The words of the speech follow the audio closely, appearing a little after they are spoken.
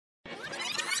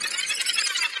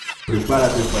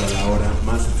Prepárate para la hora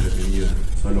más entretenida,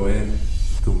 solo en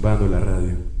Tumbando la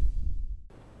Radio.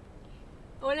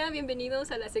 Hola,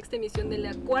 bienvenidos a la sexta emisión de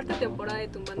la cuarta temporada de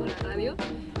Tumbando la Radio.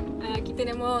 Aquí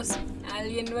tenemos a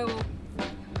alguien nuevo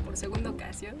por segunda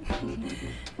ocasión.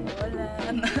 Hola.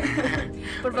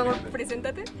 Por favor,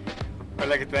 preséntate.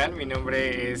 Hola, ¿qué tal? Mi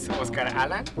nombre es Oscar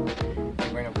Alan.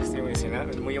 Y bueno, pues estoy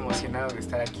muy emocionado de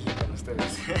estar aquí con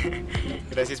ustedes.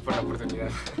 Gracias por la oportunidad.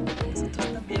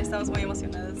 Nosotros también estamos muy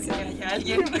emocionados de que haya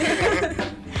alguien.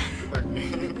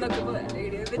 No quepo de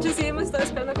alegría. De hecho, sí hemos estado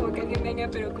esperando como que alguien venga,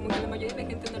 pero como que la mayoría de la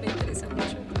gente no le interesa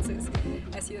mucho, entonces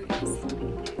ha sido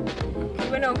difícil. Y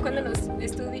bueno, cuéntanos, ¿qué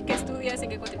estudias? ¿En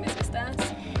qué cuatrimestre estás?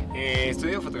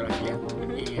 Estudio fotografía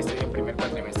y estoy en primer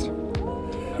cuatrimestre.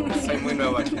 Soy muy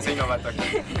nuevo aquí, soy novato aquí.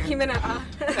 Jimena,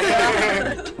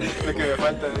 Lo que me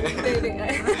falta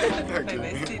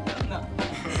Bebecito, no.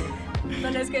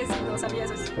 No, es que si no sabías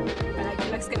eso. Para que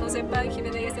las que no sepan,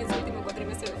 Jimena ya está en su último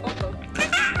cuatrimestre de foto.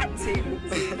 Sí,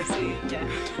 ya.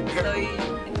 Estoy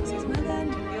entusiasmada,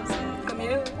 nerviosa. Con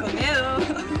miedo.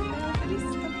 Feliz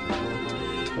también.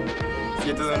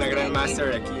 Yo tuve una gran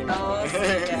máster aquí. Oh, sí,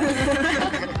 ya.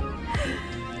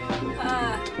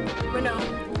 Bueno,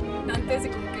 antes de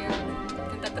como que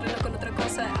intentar traerlo con otra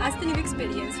cosa, ¿has tenido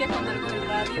experiencia con algo del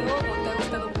radio o te ha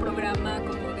gustado un programa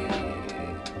como de...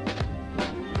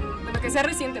 Bueno, que sea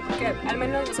reciente, porque al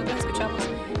menos nosotros escuchamos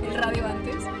el radio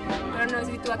antes, pero no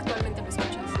sé si tú actualmente lo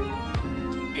escuchas.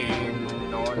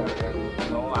 No, la verdad,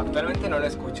 no, actualmente no lo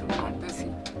escucho, antes sí.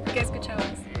 ¿Qué escuchabas?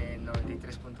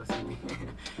 93.7,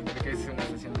 creo que es una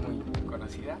estación muy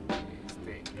conocida,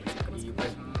 y pues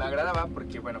me agradaba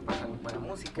porque, bueno, pasan buena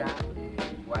música,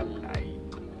 igual hay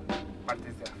como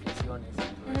partes de reflexiones y todo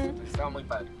eso, entonces estaba muy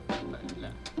padre.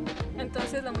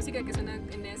 Entonces la música que suena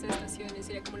en esas estaciones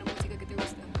sería como la música que te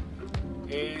gusta.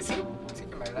 Sí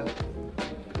que me agrada, está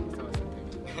bastante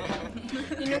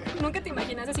bien. ¿Y nunca te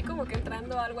imaginas así como que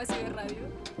entrando a algo así de radio?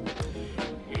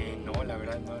 No, la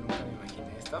verdad no, nunca me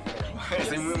imaginé esto, pero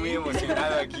estoy muy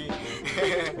emocionado aquí.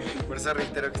 Por eso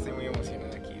reitero que estoy muy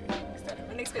emocionado aquí de estar.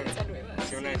 Una experiencia nueva.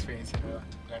 Sí, una experiencia nueva,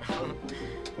 claro.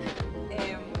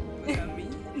 Pues a mí,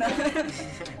 no.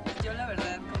 Yo la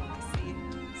verdad como que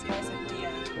sí me sentía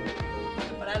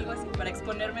para algo así, para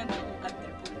exponerme ante el público,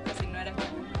 si no era como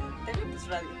tele, pues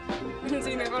radio.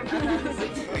 Sí, mejor. Sí.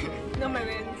 No me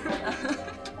ven.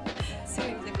 Sí,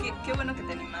 o sea, qué bueno que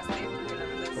te animaste, porque la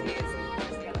verdad sí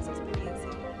es ya las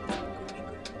experiencias.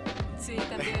 Sí,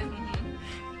 también.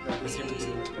 No, pues sí,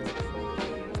 muchísimas gracias.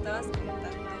 Estabas comentando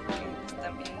que pues,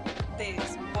 también te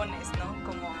expones, ¿no?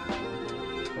 Como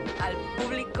al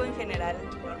público en general,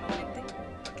 normalmente,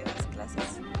 porque das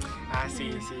clases. Sí,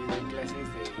 doy clases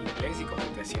de inglés y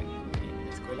computación en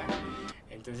la escuela.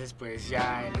 Entonces, pues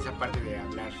ya en esa parte de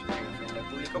hablar frente al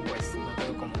público, pues no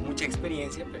tengo como mucha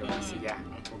experiencia, pero pues sí ya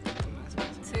un poquito más.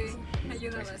 Sí,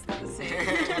 ayuda bastante.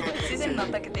 Sí se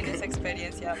nota que tienes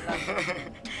experiencia hablando.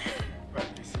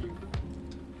 Vale, sí.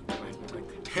 ¿Qué más me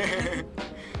cuentan?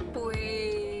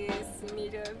 Pues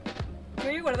mira,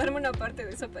 voy a guardarme una parte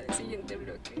de eso para el siguiente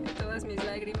bloque. Todas mis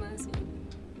lágrimas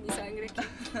y mi sangre aquí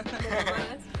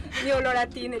derramadas, mi olor a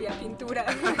tiner y a pintura.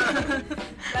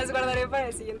 Las guardaré para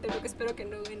el siguiente bloque. Espero que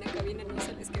no en la cabina no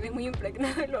se les quede muy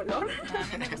impregnado el olor.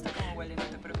 A mí me gusta cómo huele, no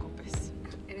te preocupes.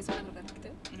 ¿Eres una drogadicta?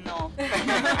 No,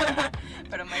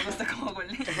 pero me gusta cómo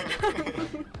huele.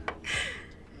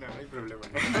 No hay problema.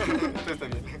 Todo está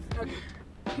bien. Okay.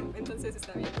 Entonces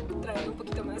está bien, traeré un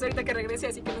poquito más ahorita que regrese,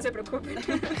 así que no se preocupen.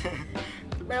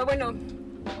 Pero bueno,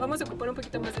 vamos a ocupar un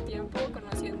poquito más de tiempo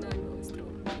conociendo a nuestro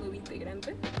nuevo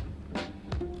integrante.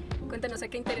 Cuéntanos, ¿a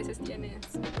qué intereses tienes?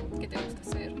 ¿Qué te gusta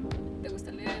hacer? ¿Te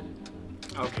gusta leer?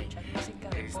 Mucha música,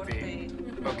 deporte.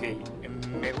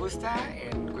 Me gusta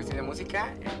en cuestión de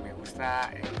música, me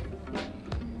gusta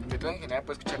de todo en general,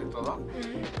 puedo escuchar de todo.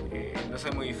 No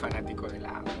soy muy fanático de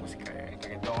la música de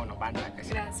reggaetón o banda, casi.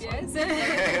 Gracias.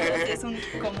 Es un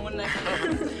común aquí.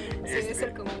 Sí, es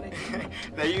el común aquí.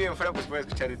 De ahí en fuera pues puedo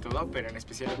escuchar de todo, pero en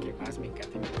especial lo que más me encanta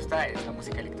y me gusta es la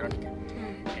música electrónica.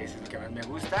 Eso es lo que más me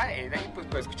gusta. De ahí pues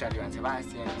puedo escuchar Joan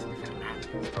Sebastián, Vicente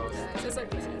Fernández, todos. Eso es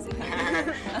clásico.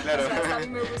 Claro. O sea, a mí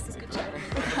me gusta escuchar.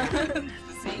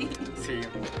 Sí. Sí,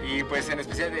 y pues en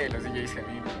especial de los DJs que a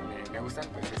mí me gustan,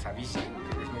 pues es Avicii,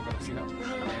 que es muy conocido,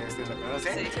 ustedes lo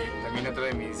conocen. Sí. También otro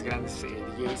de mis grandes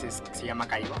DJs se llama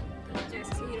Caigo. Sí,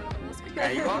 lo conozco.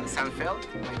 Caigo, Sanfeld,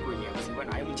 Mike Williams, y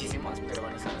bueno, hay muchísimos, pero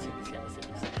bueno, son los iniciales de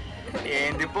ellos.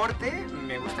 En deporte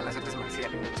me gustan las artes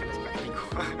marciales, yo las practico.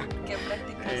 ¿Qué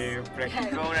practicas?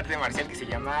 Practico un arte marcial que se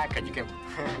llama Kajuken.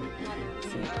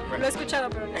 No, lo he escuchado,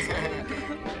 pero no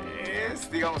sé.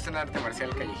 Es, digamos, un arte marcial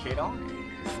callejero.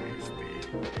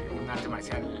 un arte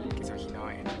marcial que se originó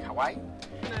en Hawái.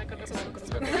 Nada, con razón no lo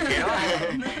conozco.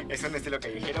 Es un estilo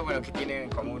callejero, bueno, que tiene en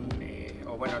común,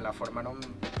 o bueno, la formaron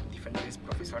diferentes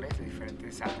profesores de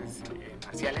diferentes artes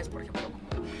marciales, por ejemplo,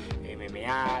 como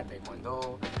MMA, Taekwondo,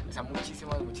 o sea,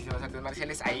 muchísimas artes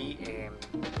marciales. Ahí,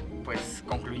 pues,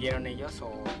 concluyeron ellos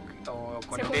o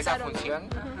con esa función,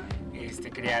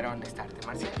 crearon esta arte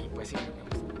marcial y pues sí, me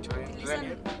gusta mucho.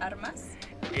 ¿Utilizan armas?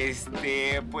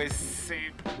 Pues,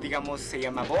 digamos, se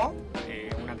llama Bo,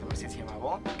 una arte marcial se llama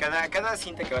Bo. Cada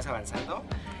cinta que vas avanzando,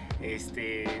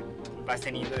 vas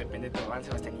teniendo, depende de tu avance,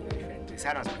 vas teniendo diferentes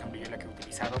armas. Por ejemplo, yo la que he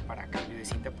utilizado para cambio de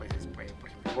cinta, pues, es, por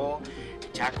ejemplo, Bo,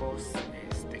 chacos,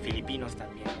 filipinos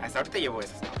también. Hasta ahorita llevo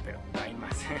esas, ¿no? Pero hay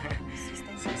más. Sí,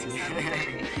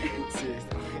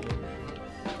 está muy bien.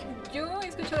 Yo he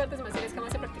escuchado artes marciales,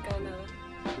 jamás he practicado nada.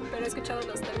 Pero he escuchado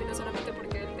los términos solamente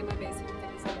porque el tema me es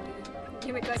interesante.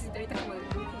 Yo me quedo así ahorita como de...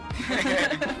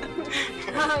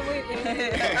 muy bien.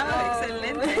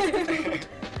 Excelente.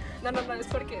 No, es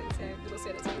porque sea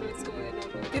grosera, simplemente es como de no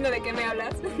entiendo de qué me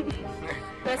hablas.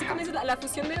 Pero así como dices, la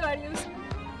fusión de varios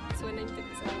suena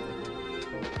interesante.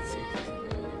 Sí,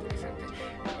 interesante.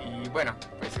 Y bueno,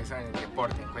 pues eso en el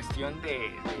deporte, en cuestión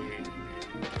de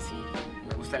si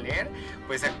me gusta leer,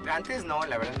 pues antes no,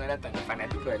 la verdad no era tan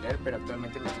fanático de leer, pero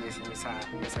actualmente me estoy haciendo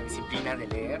esa disciplina de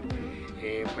leer,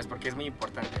 pues porque es muy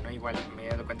importante, ¿no? Igual me he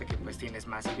dado cuenta que pues tienes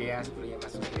más ideas, fluyen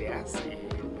más tus ideas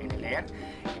en el leer,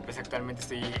 y pues actualmente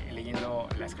estoy leyendo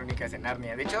las crónicas de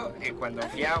Narnia. De hecho, cuando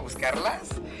fui a buscarlas,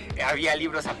 había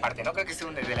libros aparte, ¿no? Creo que es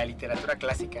de la literatura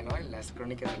clásica, ¿no? En las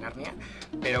crónicas de Narnia,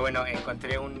 pero bueno,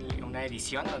 encontré una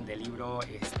edición donde el libro,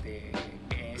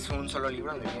 es un solo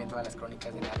libro donde vienen todas las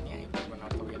crónicas de Narnia y pues bueno,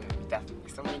 ahora voy a la mitad.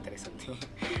 Está muy interesante,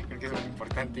 creo que es muy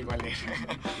importante igual leer.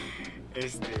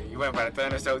 Y bueno, para toda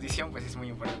nuestra audición pues es muy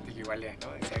importante que igual lean,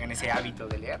 ¿no? Se hagan ese hábito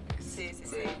de leer. Sí.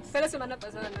 Fue la semana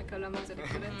pasada, ¿no? Que hablamos de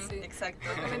lectura. Sí. Exacto.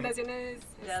 Recomendaciones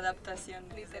de adaptación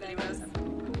literarias. Libros.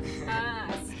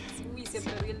 Sí, uy, se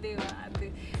perdió el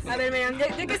debate. A ver, Miriam,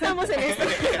 ya que estamos en esto.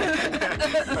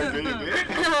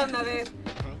 A ver,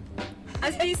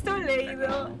 ¿has visto o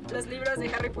leído los libros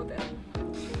de Harry Potter?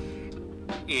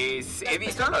 He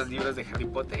visto los libros de Harry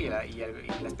Potter y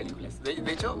las películas.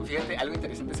 De hecho, fíjate, algo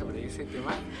interesante sobre ese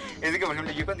tema es de que, por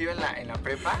ejemplo, yo cuando iba en la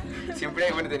prepa,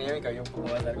 siempre, bueno, tenía mi cabello un poco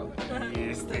más largo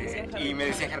y me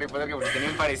decían Harry Potter que porque tenía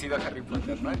un parecido a Harry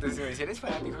Potter, ¿no? Entonces me decían, ¿eres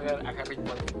fanático a Harry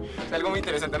Potter? Es algo muy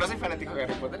interesante. No soy fanático de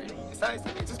Harry Potter, está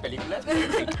bien sus películas,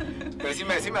 pero sí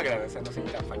me agrada, o sea, no soy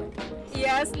tan fanático. ¿Y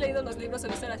has leído los libros o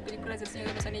visto las películas del Señor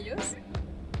de los Anillos?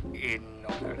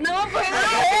 No, No, pues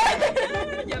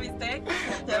 ¿Ya viste?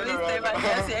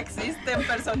 Vaya, sí existen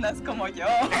personas como yo.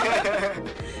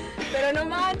 Pero no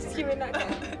manches, Jimena.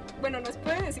 Bueno, ¿nos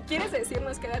puedes decir? ¿Quieres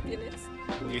decirnos qué edad tienes?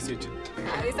 18.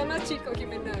 Está más chico,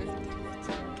 Jimena.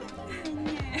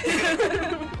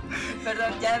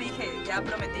 Perdón, ya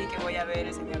prometí que voy a ver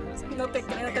El Señor de los Anillos. No te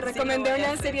creo, te recomendé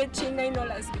una serie china y no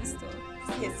la has visto.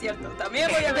 Sí, es cierto, también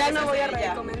voy a ver. Ya no voy a serie,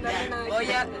 recomendar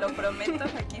nada. Lo prometo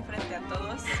aquí frente a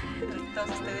todos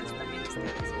ustedes, también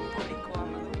ustedes, un público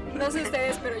amado. No sé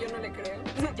ustedes, pero yo no le creo.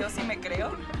 Yo sí me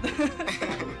creo.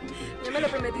 Ya me lo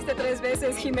prometiste 3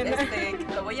 veces, Jimena.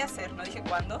 Lo voy a hacer, no dije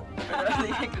cuándo, pero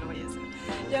dije que lo voy a hacer.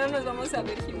 Ya no nos vamos a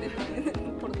ver, Jimena,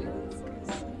 por Dios.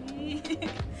 Sí.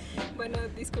 Bueno,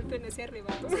 disculpen ese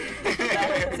arrebato.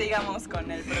 Sigamos con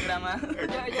el programa.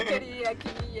 Yo quería aquí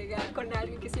llegar con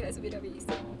alguien que sí las hubiera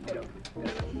visto, pero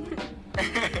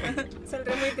no.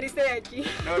 Saldré muy triste de aquí.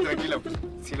 No, tranquila, pues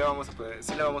sí la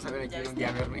vamos a ver aquí un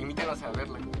día. Invítanos a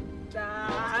verla.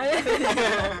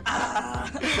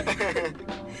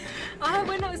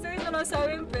 Bueno, ustedes no lo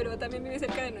saben, pero también vive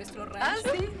cerca de nuestro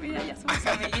rancho. Sí, mira, ya somos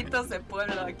amiguitos de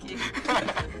pueblo aquí.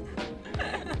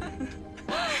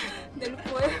 Del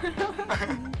pueblo.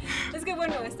 Es que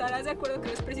bueno, estarás de acuerdo que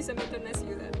no es precisamente una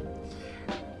ciudad.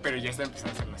 Pero ya está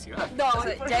empezando a ser una ciudad. No, o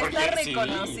sea, ya está sí,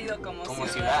 reconocido como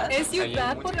ciudad. Es O sea, ciudad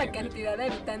hay por mucha la gente. cantidad de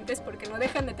habitantes, porque no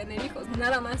dejan de tener hijos,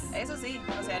 nada más. Eso sí,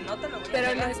 o sea, no te lo voy a Pero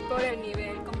no negar. es por el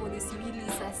nivel como de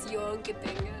civilización que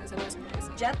tenga, o sea, no es por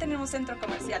eso. Ya tenemos centro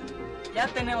comercial.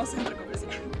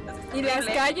 Y las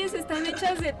calles están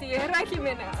hechas de tierra,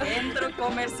 Jimena. Centro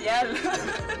comercial.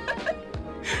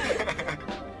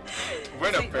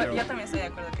 Bueno, Sí, pero... yo también estoy de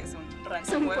acuerdo que es un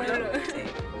rancho. Es un pueblo. Sí,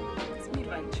 es mi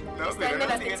rancho. No, Está pero en no,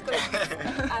 el Atlixco,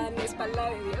 a la espalda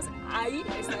de Dios. Ahí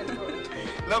está el pueblo.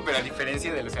 no, pero a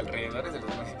diferencia de los alrededores, de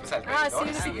los municipios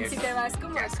alrededores. Si te vas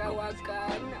como a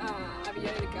Cahuacán, a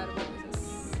Villa del Carmen, pues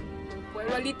es un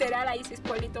pueblo literal, ahí sí es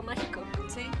pueblito mágico.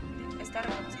 Sí, está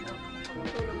reconocido como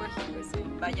Pueblo mágico, sí.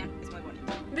 Vayan, es muy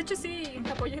bonito. De hecho, sí,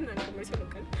 apoyen al comercio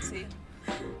local. Sí.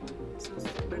 Sus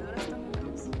verduras están muy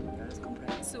buenas. Yo las compro.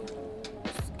 sus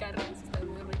carnes están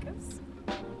muy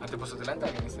ricas. Tepozotlán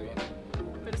también está bien.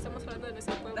 Pero estamos hablando de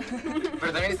nuestro pueblo.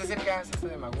 Pero también está cerca, sí está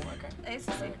de Magú acá.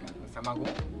 Eso sí. ¿Está Magú?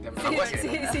 De Magú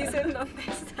Sí, sé en dónde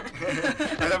está.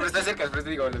 O sea, pero está cerca, después te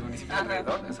digo, los municipios Ajá.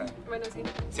 alrededor, o sea, Bueno, sí.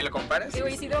 si lo comparas. Digo,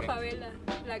 sí, Isidro sí. Favela,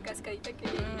 la cascadita que...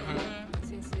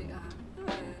 Sí.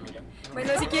 Mira.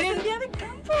 Bueno, si quieren día de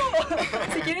campo,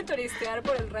 si quieren turistear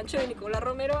por el rancho de Nicolás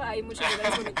Romero, hay muchos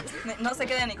lugares bonitos. No se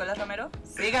quede Nicolás Romero,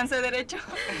 síganse derecho.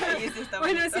 Ahí sí está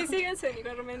Bueno, bonito. sí, síganse de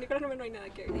Nicolás Romero. Nicolás Romero no hay nada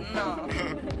que ver. No.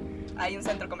 Hay un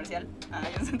centro comercial.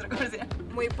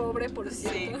 Muy pobre, por Sí.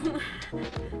 cierto.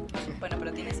 Bueno,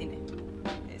 pero tiene cine.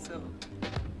 Eso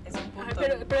es un punto.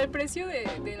 Pero el precio de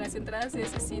las entradas de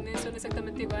ese cine son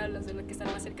exactamente igual a los de los que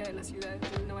están más cerca de la ciudad.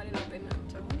 Entonces no vale la pena.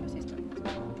 Según yo sí están más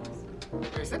baratos.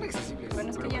 Pero están accesibles. Bueno,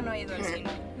 es que pero yo no he ido al cine.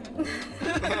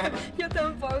 Yo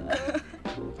tampoco.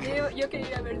 Yo quería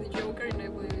ir a ver The Joker y no he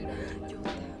podido ir a verla. Yo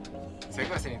también. Se ve que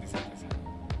va a ser interesante. ¿Sí?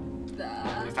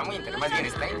 Ah. Está muy interesante, más bien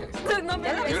está interesante. No me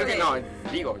 ¿Ya la Yo creo que viste?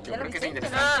 no, digo, yo ¿Ya la creo que está viste?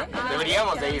 interesante. Ah,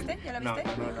 Deberíamos ¿ya de la ir. viste? ¿Ya la No,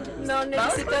 viste? No,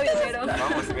 necesito dinero.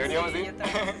 Vamos, deberíamos de Sí, ir. yo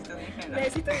también necesito dinero.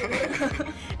 Necesito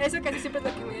dinero. Eso casi siempre es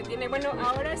lo que me detiene. Bueno,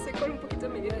 ahora estoy con un poquito de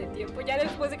medida de tiempo. Ya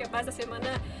después de que pase esta semana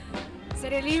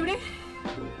seré libre,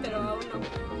 pero aún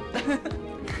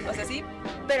no. O sea, sí,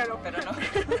 Pero no. pero no.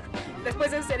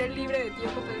 Después de seré libre de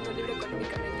tiempo, pero no libre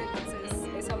económicamente, entonces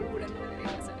esa holgura no me deja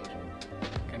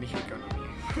salir. Canija economía.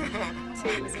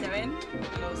 Sí, Ya ven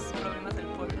los problemas del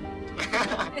pueblo.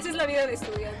 esa es la vida de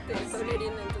estudiante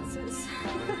pueblerino, entonces.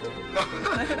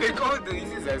 No, ¿cómo te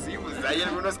dices así? Pues hay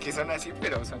algunos que son así,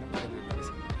 pero son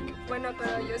emprendedores. Bueno,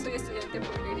 pero yo soy estudiante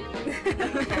pueblerino.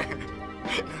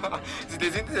 No, si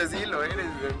te sientes así, lo eres.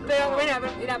 Pero No. bueno,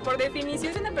 mira, por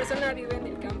definición, si una persona vive en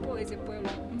el campo, es de pueblo.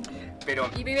 Pero,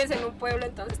 Y vives en un pueblo,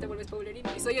 entonces te vuelves pueblerino.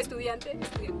 Y soy estudiante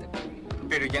pueblerino.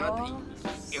 pero ya no Oh.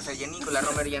 te. O sea, ya en Nicolás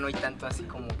Romero ya no hay tanto así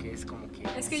como que es como que.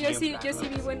 Es que yo sí siembra, ¿no?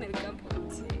 vivo en el campo.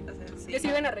 Sí, o sea, sí. Yo sí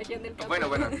vivo en la región del campo.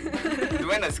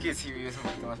 Bueno, es que sí vives un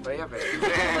poquito más para allá, pero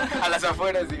a las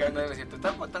afueras, digan, no es cierto.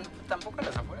 Tampoco a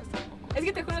las afueras, tampoco. Es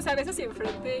que te juro, sabes hacia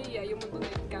enfrente y hay un montón de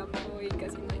campo y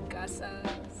casi no hay casas.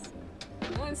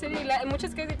 No, en serio,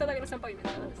 muchas calles todavía no están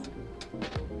pavimentadas.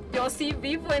 Yo sí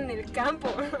vivo en el campo.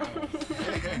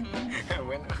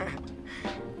 Bueno.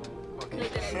 Ok.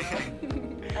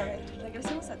 Literal. A ver,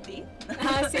 regresemos a ti.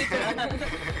 Ah, sí, pero...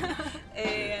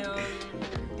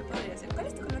 ¿Qué podría ser? ¿Cuál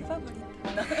es tu color favorito?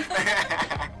 No,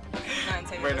 no en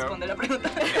serio, Bueno. responde la pregunta.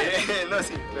 No,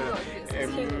 sí, pero,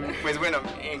 No, sí. pues bueno,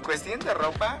 en cuestión de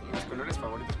ropa, mis colores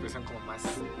favoritos pues son como más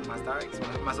darks,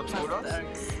 más oscuros, Más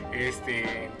darks.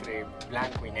 entre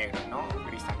blanco y negro, ¿no?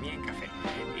 Gris también, café.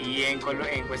 Y en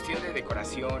cuestión de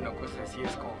decoración o cosas así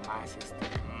es como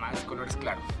más colores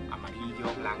claros,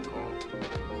 amarillo, blanco.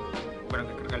 Bueno,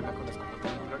 que creo que el blanco no es como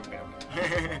todo un color, pero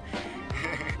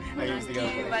ahí No, investigado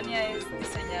aquí por ahí. Vania es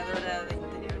diseñadora de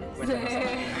interiores. Bueno, no sé.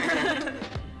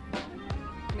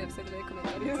 Me observé de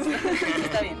comentarios.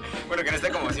 Está bien. Bueno, que no está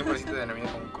como 100%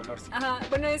 denominado como un color, sí. Ajá,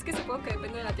 bueno, es que supongo que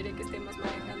depende de la teoría que estemos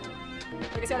manejando.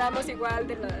 Porque si hablamos igual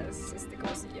de las,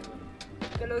 ¿cómo se llama?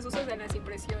 De los usos de las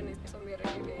impresiones, que son de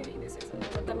RGB y de César.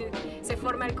 O sea, también se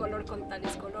forma el color con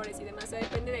tales colores y demás. O sea,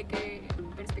 depende de qué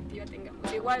perspectiva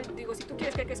tengamos. Igual, digo, si tú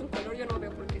quieres creer que es un color, yo no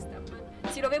veo por qué está mal.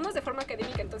 Si lo vemos de forma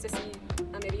académica, entonces sí,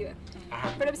 a medida.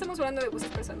 Ajá. Pero estamos hablando de gustos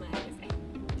personales.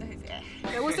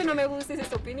 Me gusta o no me gusta, esa es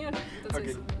tu opinión.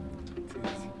 Entonces, Ok.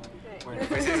 Sí. Bueno,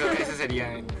 pues eso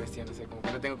sería en cuestión, o sea, como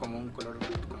que no tengo como un color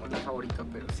como tal favorito,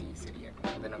 pero sí sería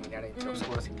como denominar entre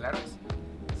oscuros y claros,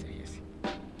 sería ese.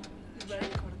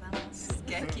 Recordamos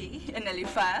que aquí, en el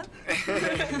IFAD,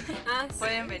 ah, sí.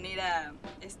 pueden venir a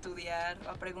estudiar o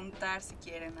a preguntar si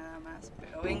quieren nada más,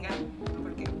 pero vengan,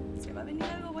 porque se va a venir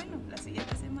algo bueno la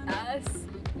siguiente semana. Ah,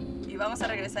 sí. Y vamos a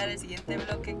regresar al siguiente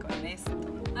bloque con esto.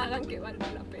 Hagan que valga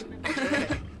la pena.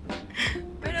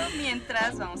 Pero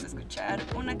mientras vamos a escuchar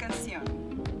una canción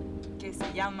que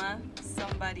se llama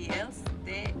Somebody Else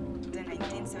de The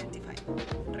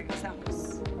 1975.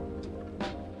 Regresamos.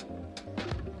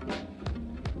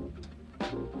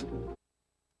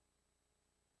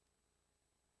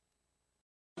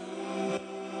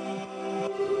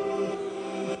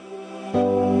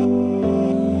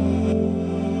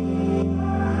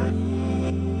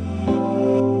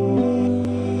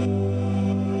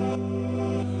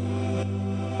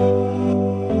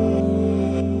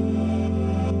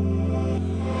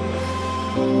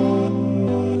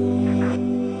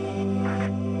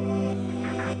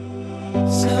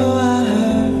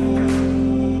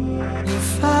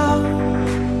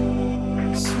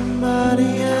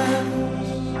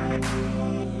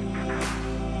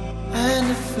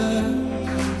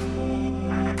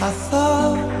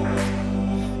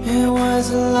 was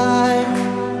alive.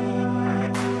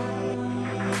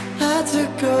 I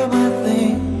took all my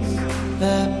things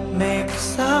that make a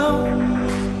sound.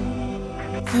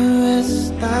 The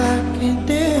rest I can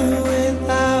do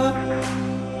without.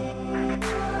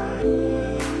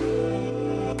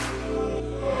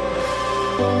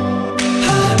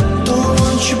 I don't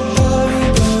want your body,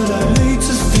 but I hate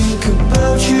to think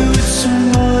about you with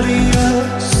somebody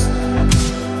else.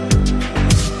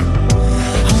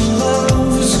 Our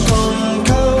love has gone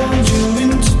cold, you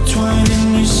intertwining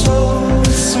your soul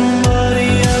with somebody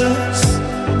else.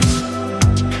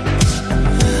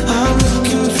 I'm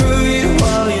looking through you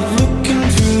while you're looking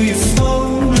through your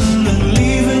phone, and then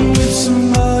leaving with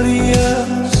somebody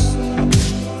else.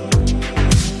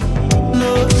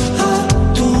 No, I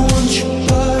don't want your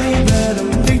body, but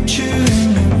I'm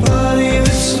picturing your body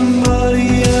with somebody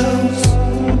else.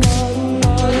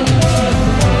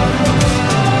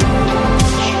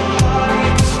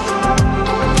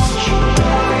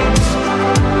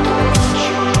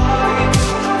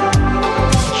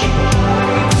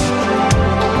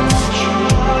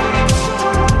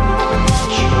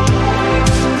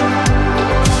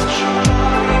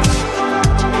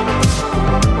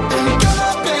 Come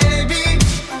on, baby,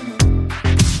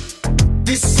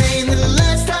 this ain't the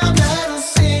last time that I'll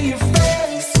see your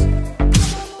face.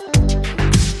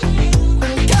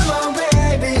 Come on,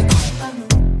 baby,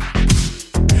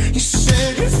 you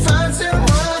said you'd find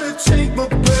someone to take my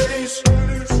place.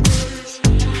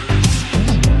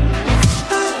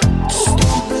 I just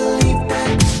don't believe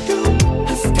that you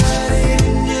have got it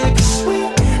in you, 'cause we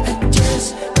are just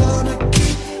gonna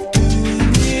keep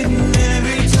doing it. And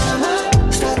every time I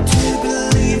start to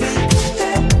believe it,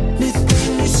 anything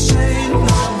you're saying,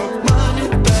 I'm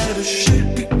reminded that I should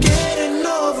be getting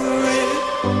over it.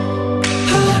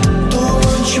 I don't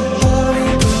want your body,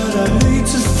 but I hate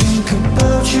to think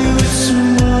about you with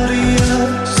somebody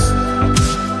else.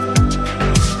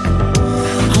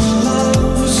 Our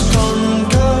love has gone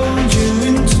cold, you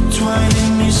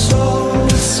intertwining your soul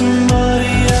with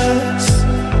somebody else.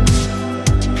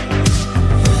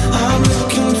 I'm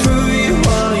looking through you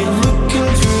while you're looking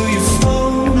through your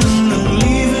phone, and then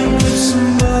leaving with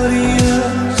somebody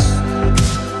else.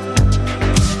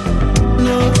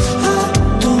 No, I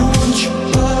don't want your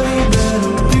body, but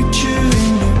I'm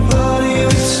picturing your body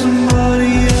with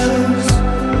somebody else.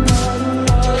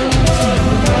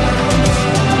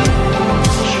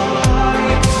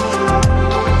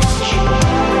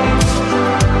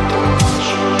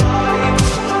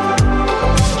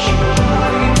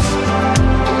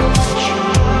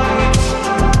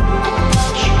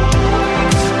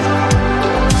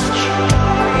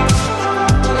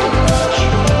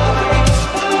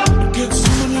 Get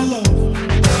someone you love,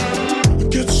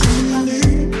 get someone you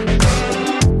need.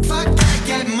 If I can't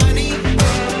get money,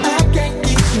 I can't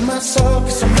keep to myself,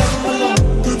 'cause I'm never alone.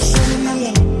 Get someone you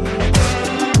love,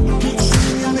 get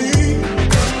someone you need.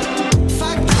 If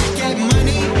I can't get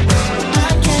money,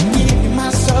 I can't keep to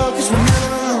myself, 'cause we're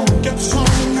never alone. Get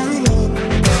someone you love,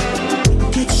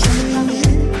 get someone you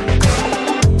need.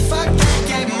 If I can't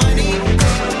get money,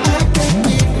 I can't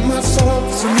keep to myself,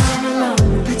 'cause we're never alone.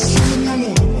 Get someone you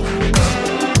love,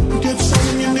 get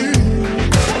someone you need.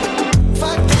 If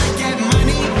I can't get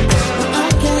money, I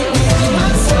can't keep to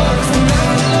myself, 'cause we're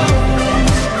never alone.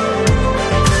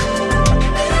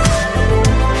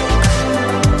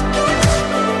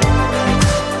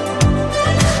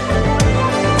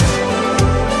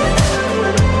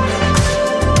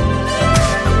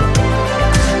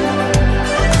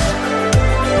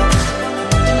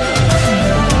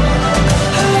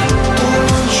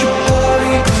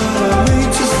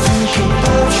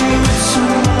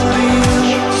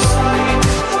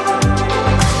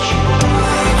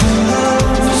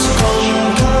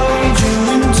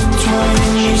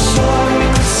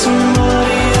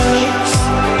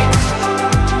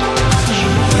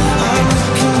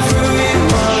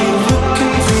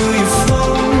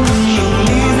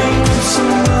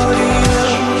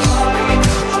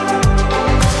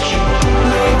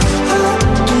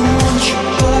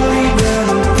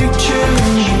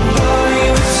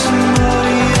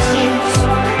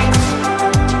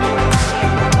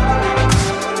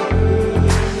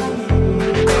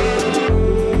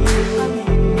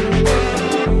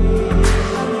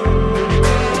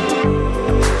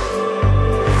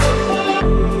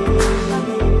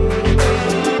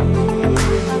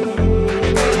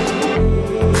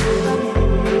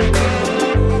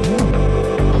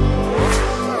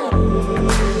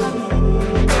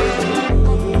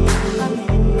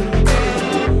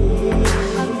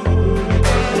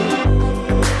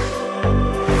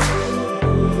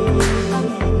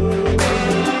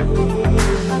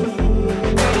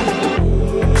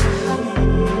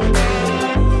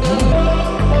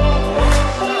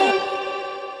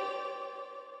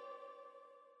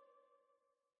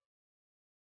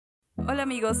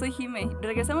 amigos, soy Jime.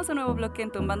 Regresamos a un nuevo bloque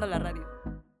en Tumbando la Radio.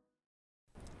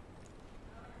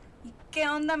 ¿Y qué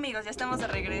onda, amigos? Ya estamos de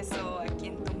regreso aquí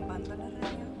en Tumbando la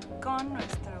Radio con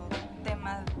nuestro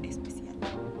tema especial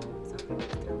sobre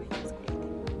nuestra bella escuela,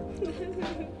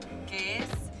 que es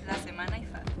la Semana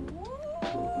Ifad.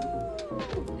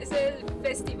 Es el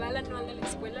festival anual de la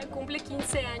escuela, cumple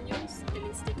 15 años el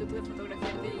Instituto de Fotografía,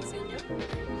 Arte y Diseño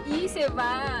y se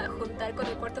va a juntar con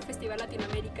el cuarto Festival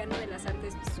Latinoamericano de las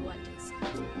Artes Visuales.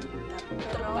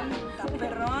 Está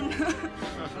perrón.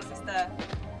 Pues está,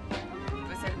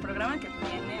 pues el programa que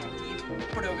tiene aquí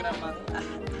programado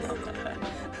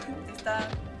está,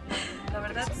 la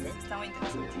verdad, está muy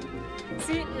interesante.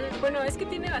 Sí, bueno, es que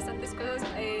tiene bastantes cosas.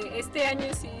 Este año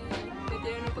sí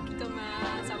metieron un poquito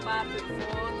más aparte de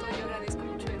foto, yo agradezco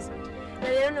mucho eso.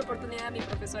 Le dieron la oportunidad a mi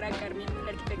profesora Carmina,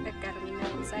 la arquitecta Carmina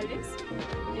González.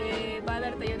 Va a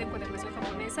dar taller de encuadernación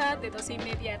japonesa de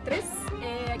 12:30 a 3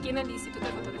 aquí en el Instituto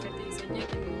de Fotografía y Diseño,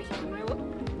 aquí en México Nuevo.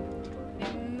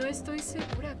 No estoy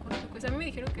segura cuánto cuesta. A mí me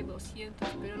dijeron que 200,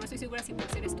 pero no estoy segura si por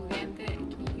ser estudiante de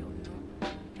aquí o no.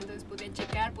 Entonces pueden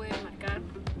checar, pueden marcar,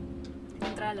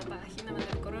 entrar a la página,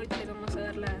 mandar un correo. Ahorita les vamos a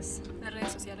dar las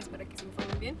redes sociales para que se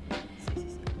informen bien. Sí.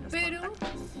 Pero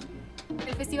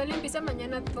el festival empieza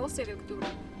mañana 12 de octubre.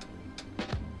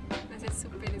 Va a ser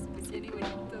súper especial y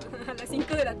bonito. A las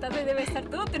 5 de la tarde debe estar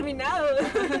todo terminado.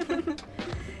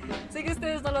 Sé que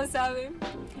ustedes no lo saben,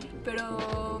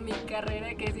 pero mi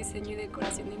carrera, que es diseño y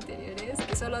decoración de interiores,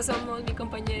 que solo somos mi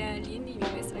compañera Lynn y mi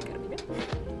maestra Carmina,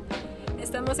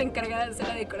 estamos encargadas de hacer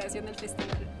la decoración del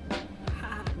festival.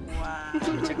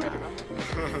 Wow. Mucha carga.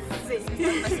 Sí.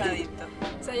 Está pesadito.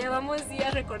 O sea, llevamos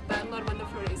días recortando, armando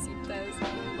florecitas,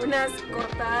 unas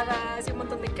cortadas y un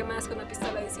montón de quemadas con una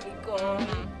pistola de silicón,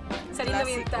 saliendo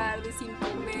bien tarde sin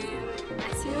comer.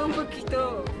 Ha sido un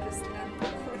poquito frustrante,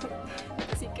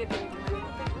 así que tiene que valer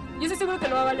la pena. Yo estoy seguro que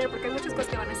lo va a valer porque hay muchas cosas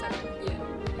que van a estar bien.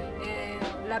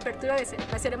 La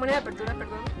ceremonia de apertura,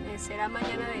 será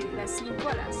mañana de las 5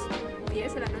 a las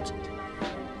 10 de la noche.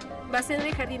 Va a ser en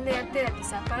el Jardín de Arte de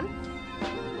Atizapán.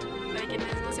 Para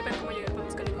quienes no sepan cómo llegar, para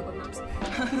buscar en Google Maps.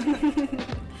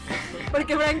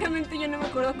 Porque francamente yo no me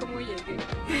acuerdo cómo llegué.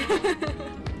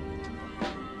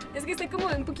 Es que está como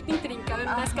un poquito intrincado en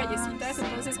unas callecitas, sí.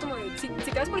 entonces como si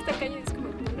te vas por esta calle es como,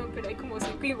 no, pero hay como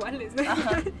 5 iguales, ¿no?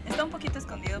 Ajá. Está un poquito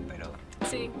escondido, pero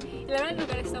Sí, y la verdad el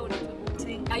lugar está bonito.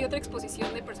 sí. Hay otra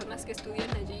exposición de personas que estudian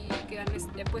allí, que han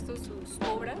puesto sus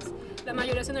obras. La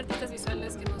mayoría son artistas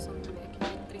visuales que no son de aquí,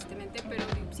 tristemente, pero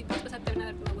si puedes pasarte a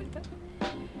dar una vuelta.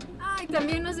 Y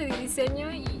también los de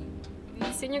diseño y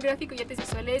diseño gráfico y artes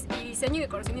visuales y diseño y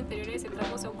decoración de interiores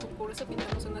entramos a un concurso,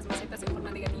 pintamos unas macetas en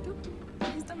forma de gatito.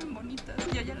 Están bien bonitas,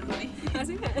 yo ya lo vi.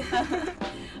 ¿Así?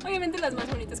 Obviamente las más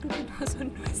bonitas creo que no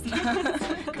son nuestras.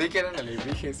 Creí que eran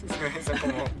alebrijes. Eso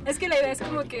como... Es que la idea es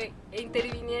como que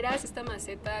intervinieras esta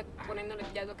maceta poniéndole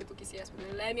ya lo que tú quisieras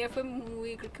poner. La mía fue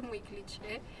creo que muy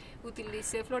cliché.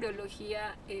 Utilicé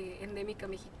floreología endémica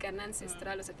mexicana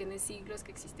ancestral, o sea, tiene siglos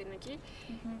que existen aquí.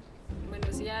 Bueno,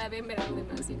 si ya ven, verán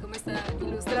demás y cómo está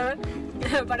ilustrada,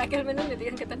 para que al menos me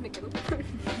digan qué tal me quedó.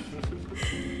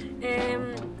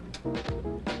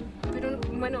 Pero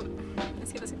bueno,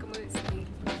 es que no sé cómo decir.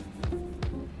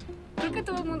 Creo que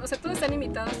todo el mundo, o sea, todos están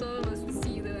invitados, todos los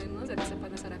ciudadanos de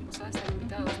Atizapán de Zaragoza están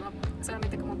invitados, ¿no?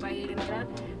 Solamente como para ir a entrar.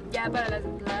 Ya para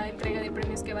la entrega de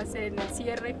premios que va a ser en el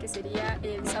cierre, que sería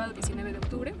el sábado 19 de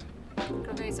octubre.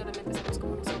 Creo que ahí solamente somos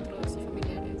como nosotros y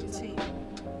familiares. Sí.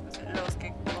 O sea, los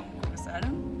que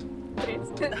concursaron. 3.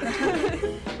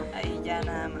 Ahí ya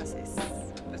nada más es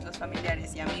pues los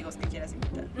familiares y amigos que quieras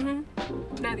invitar.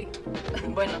 Nadie.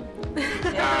 Bueno.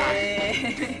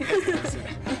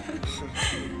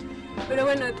 Pero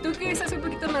bueno, tú que estás un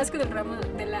poquito más que del ramo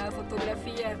de la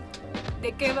fotografía,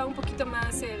 ¿de qué va un poquito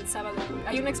más el sábado?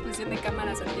 Hay una exposición de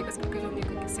cámaras antiguas, creo que es lo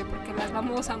único que sé, porque las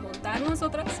vamos a montar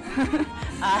nosotras.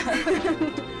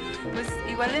 Pues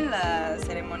igual en la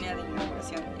ceremonia de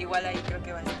inauguración, igual ahí creo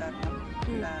que va a estar,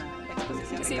 ¿no? La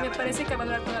exposición de Sí, cámaras. me parece que va a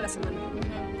durar toda la semana.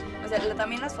 O sea,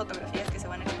 también las fotografías que se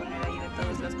van a exponer ahí de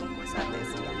todos los concursantes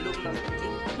y alumnos de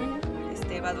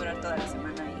aquí, va a durar toda la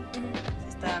semana ahí.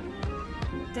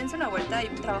 Dense una vuelta, hay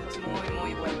trabajos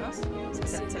muy buenos,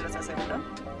 se los aseguro,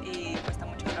 y cuesta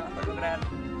mucho trabajo lograr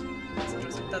esos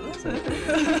resultados.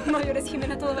 No llores,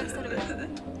 Jimena, todo va a estar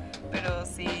bien. Pero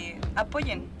sí,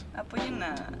 apoyen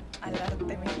al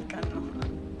arte mexicano.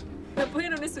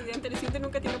 Apoyen a un estudiante, el estudiante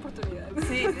nunca tiene oportunidad.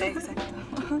 Sí,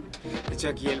 exacto. De hecho,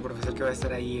 aquí el profesor que va a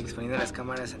estar ahí exponiendo las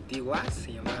cámaras antiguas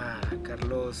se llama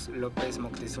Carlos López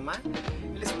Moctezuma.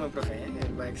 Él es un buen profe,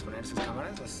 él va a exponer sus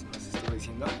cámaras, nos estuvo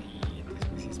diciendo, y pues,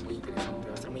 sí, es muy interesante,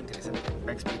 va a estar muy interesante.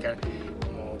 Va a explicar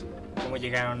cómo cómo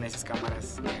llegaron esas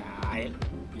cámaras a él,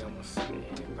 digamos,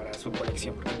 para su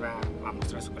colección, porque va a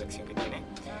mostrar su colección que tiene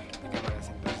de cámaras.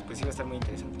 Entonces, pues sí va a estar muy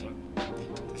interesante, ¿no?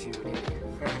 Entonces, sí, debería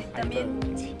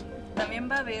ir. También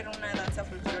va a haber una danza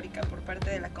folclórica por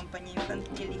parte de la compañía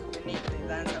infantil y juvenil de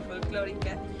danza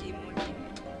folclórica y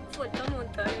multimedia. Falta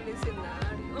montar el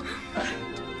escenario.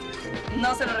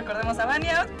 No se lo recordemos a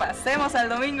Vania, pasemos al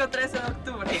domingo 13 de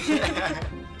octubre.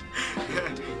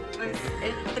 Pues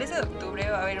el 13 de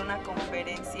octubre va a haber una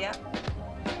conferencia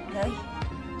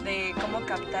de cómo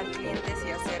captar clientes y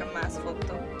hacer más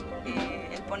foto.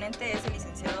 El ponente es el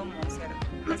licenciado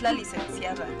es la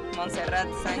licenciada Montserrat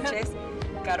Sánchez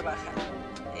Carvajal.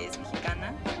 Es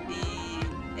mexicana y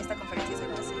esta conferencia se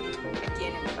va a hacer aquí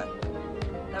en el IFAD.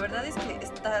 La verdad es que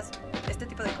este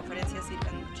tipo de conferencias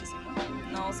sirven muchísimo,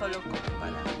 no solo como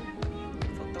para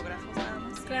fotógrafos nada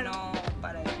más, Claro. sino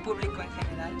para el público en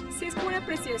general. Sí, es como una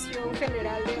apreciación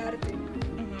general de arte.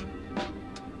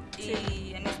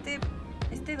 Y en este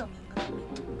domingo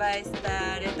también va a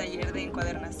estar el taller de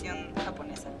encuadernación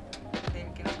japonesa,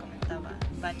 del que nos comentaba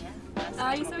Vania.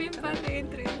 Ay, está bien padre,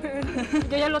 entre.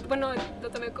 Yo ya lo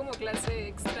tomé como clase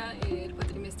extra el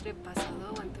cuatrimestre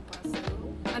pasado o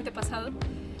antepasado.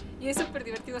 Y es súper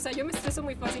divertido, o sea, yo me estreso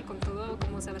muy fácil con todo,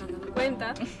 como se habrán dado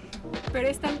cuenta, pero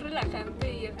es tan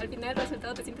relajante y al final el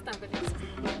resultado te siente tan feliz.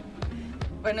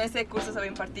 Bueno, ese curso se va a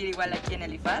impartir igual aquí en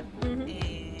el IFAD.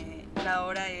 La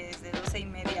hora es de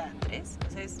 12:30 a 3,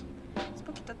 o sea, es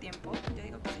poquito tiempo. Yo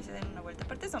digo que sí se den una vuelta.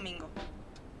 Aparte es domingo.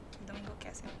 ¿El domingo qué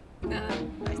hacen?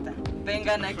 Ahí está.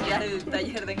 Vengan aquí al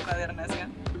taller de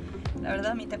encuadernación. La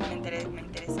verdad a mí también me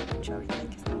interesa mucho ahorita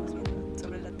que estamos viendo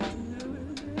sobre la tesis.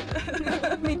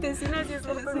 Mi tesina sí es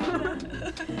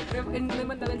me he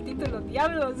mandado el título,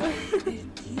 diablos.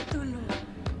 El título.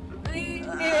 Ay,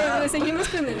 seguimos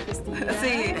con el festival.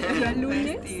 Sí, el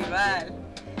lunes. Festival.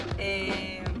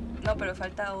 No, pero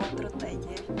falta otro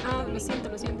taller. Lo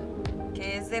siento.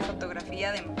 Que es de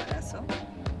fotografía de embarazo.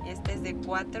 Este es de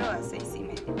 4 a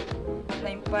 6:30.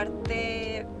 La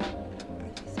imparte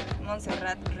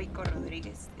Montserrat Rico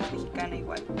Rodríguez, es mexicana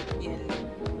igual. Y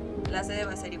la sede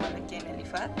va a ser igual aquí en el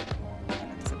IFAD,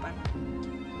 en Atizapán.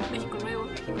 México Nuevo.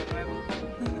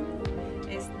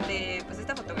 Pues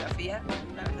esta fotografía,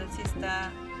 la verdad sí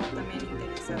está también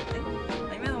interesante. A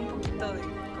mí me da un poquito de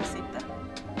cosita,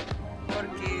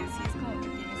 porque sí es como que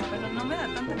tienes, bueno, no me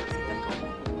da tanta cosita como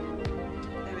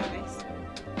de bebés,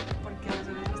 porque los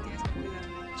bebés los tienes que cuidar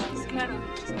muchísimo. Claro.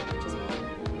 Muchísimo.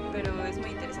 Pero es muy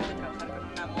interesante trabajar con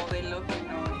una modelo que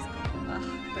no es como,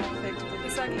 perfecto.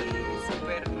 Exacto. Y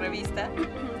súper revista.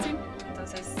 Sí.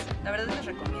 Entonces, la verdad les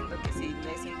recomiendo que si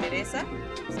les interesa,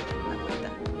 pues se den una vuelta.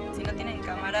 Si no tienen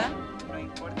cámara, no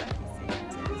importa, que se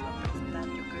les va a prestar.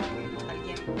 Yo creo que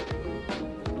alguien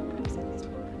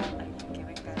que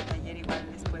venga al taller igual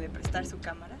les puede prestar su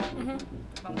cámara.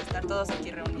 Vamos a estar todos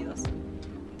aquí reunidos.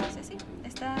 Entonces sí,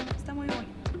 está muy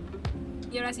bonito.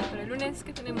 Y ahora sí, para el lunes,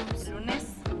 ¿qué tenemos? El lunes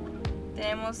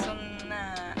tenemos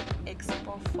una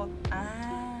expo foto.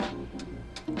 Ya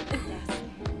sé,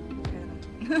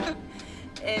 perdón.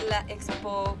 La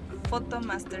expo Photo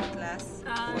Masterclass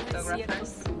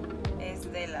Photographers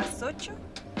es de las 8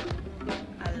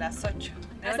 a las 8.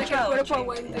 Hasta que el cuerpo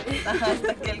aguante.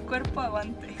 Hasta que el cuerpo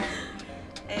aguante.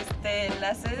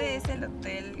 La sede es el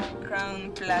Hotel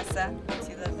Crown Plaza,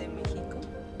 Ciudad de México.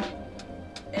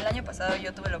 El año pasado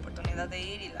yo tuve la oportunidad de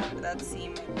ir y la verdad sí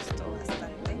me gustó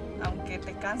bastante. Aunque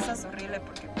te cansas horrible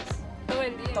porque pues Todo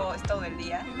el día. es todo el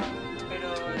día, pero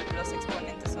los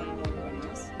exponentes son muy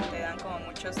buenos. Te dan como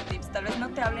muchos tips. Tal vez no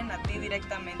te hablen a ti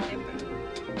directamente,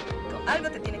 pero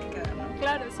algo te tiene que quedar, ¿no?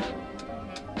 Claro, sí.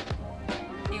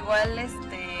 Igual,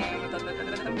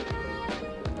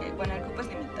 bueno, el cupo es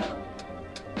limitado.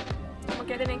 Como que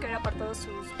ya tienen que haber apartado sus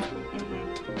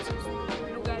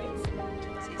lugares.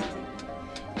 Sí.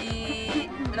 Y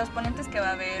los ponentes que va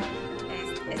a haber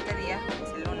este día, que es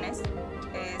el lunes,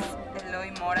 es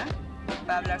Eloy Mora,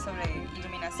 va a hablar sobre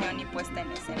iluminación y puesta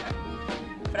en escena.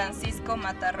 Francisco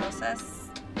Matarrosas,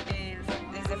 es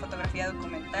de fotografía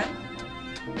documental,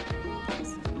 es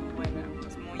muy buena,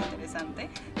 es muy interesante.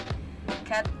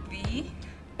 Kat B,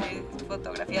 es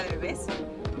fotografía de bebés,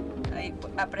 ahí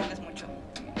aprendes mucho,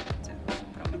 se los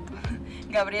prometo.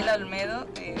 Gabriela Olmedo,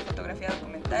 fotografía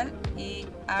documental, y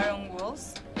Aaron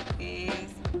Walls,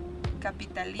 es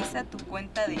capitaliza tu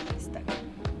cuenta de Instagram.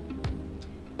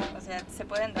 O sea, se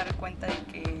pueden dar cuenta de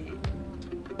que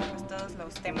pues, todos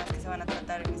los temas que se van a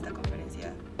tratar en esta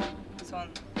conferencia son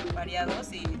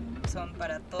variados y son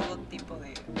para todo tipo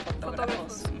de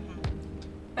fotógrafos.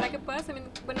 Para que puedas también,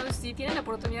 bueno, si tienen la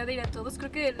oportunidad de ir a todos,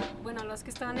 creo que, bueno, los que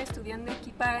estaban estudiando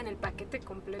aquí pagan el paquete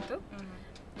completo.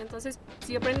 Entonces,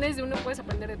 si aprendes de uno, puedes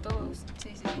aprender de todos. Sí.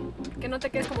 Que no te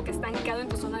quedes como que estancado en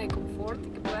tu zona de confort y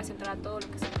que puedas entrar a todo lo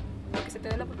que se te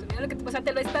dé la oportunidad. O sea,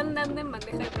 te lo están dando en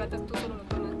bandeja de plata, tú solo lo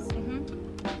tomas.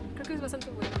 Creo que es bastante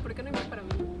bueno, porque no hay más para mí.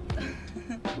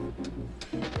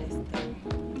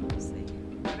 No sé,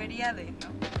 debería de,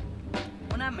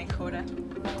 ¿no? Una mejora.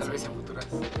 Tal vez en futuras.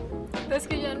 Pero es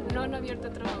que ya no han abierto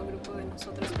otro grupo de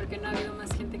nosotros porque no ha habido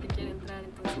más gente que quiere entrar,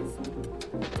 entonces...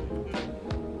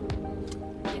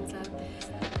 ¿Quién sabe?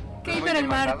 ¿Qué hay para el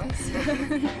martes?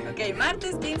 Ok,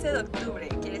 martes 15 de octubre.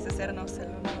 ¿Quieres hacernos el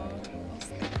honor?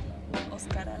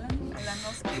 Oscar Alan.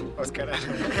 Oscar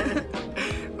Alan.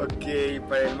 Ok,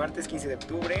 para el martes 15 de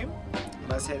octubre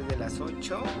va a ser de las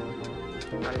 8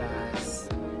 a las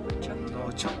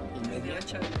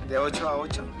 8:30. De 8 a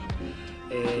 8.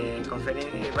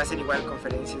 Va a ser igual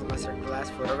conferencias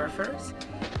Masterclass Photographers,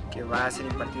 que va a ser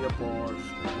impartido por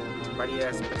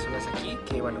varias personas aquí,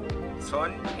 que bueno,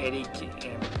 son Eric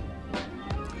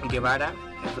Guevara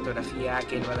en fotografía,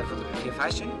 que él va a dar fotografía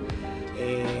fashion,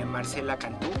 Marcela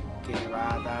Cantú, que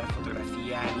va a dar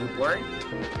fotografía newborn,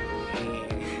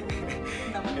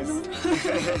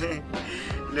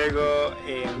 luego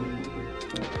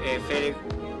Fere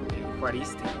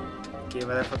Juariste, que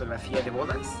va a dar fotografía de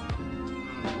bodas.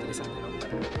 Interesante,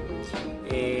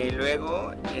 ¿no?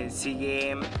 Luego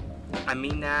sigue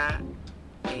Amina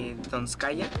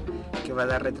Donskaya, que va a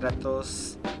dar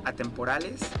retratos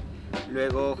atemporales.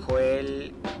 Luego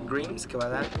Joel Grimes, que va a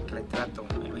dar retrato,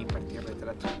 él va a impartir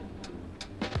retrato.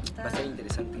 Va a ser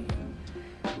interesante.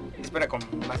 Es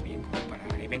más bien como para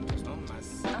eventos, ¿no?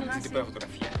 Más ese tipo de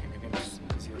fotografía en eventos.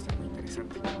 Sí, va a estar muy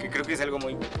interesante. Que creo que es algo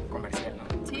muy comercial, ¿no?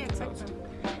 Sí, exacto.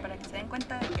 Para que se den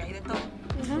cuenta de que hay de todo.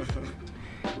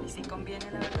 Y si conviene,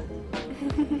 la verdad.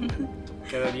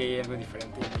 Cada día hay algo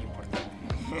diferente y muy importante.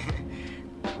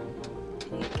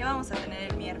 ¿Y qué vamos a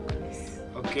tener el miércoles?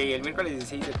 Ok, el miércoles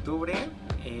 16 de octubre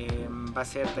va a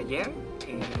ser taller.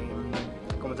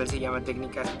 Como tal se llama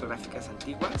Técnicas Fotográficas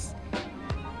Antiguas,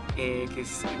 que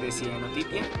es de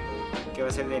cianotipia, que va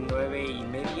a ser de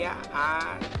 9:30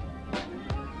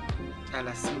 a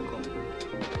las 5.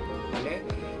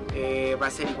 ¿Vale? Va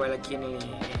a ser igual aquí en el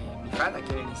IFAD,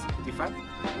 aquí en el Instituto IFAD,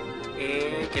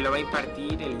 que lo va a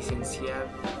impartir el licenciado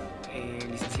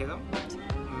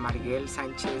Marguel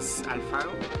Sánchez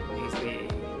Alfaro, es de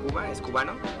Cuba, es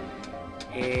cubano.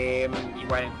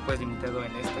 Igual pues limitado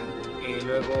en esta.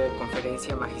 Luego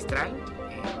conferencia magistral,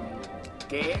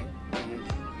 que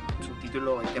su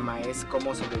título, el tema es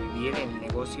cómo sobrevivir en el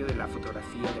negocio de la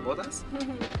fotografía de bodas.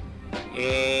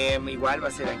 Igual va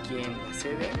a ser aquí en la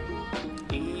sede.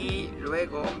 Y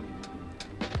luego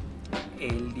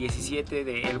el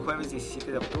jueves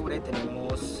 17 de octubre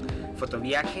tenemos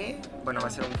fotoviaje. Bueno, va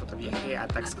a ser un fotoviaje a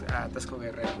Taxco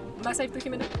Guerrero. ¿Vas a ir tú,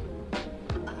 Jimena?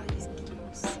 Ay, es que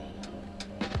no sé.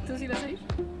 ¿Tú sí vas a ir?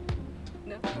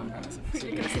 No.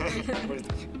 Sí.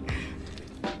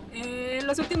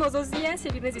 Los últimos 2 días,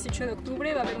 el viernes 18 de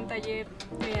octubre, va a haber un taller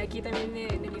aquí también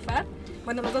en el IFAD.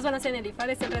 Bueno, los dos van a ser en el IFAD,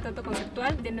 es el retrato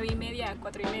conceptual de 9:30 a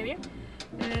 4:30.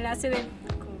 La sede,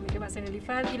 como dije, va a ser en el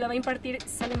IFAD y la va a impartir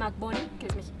Sale McBoney, que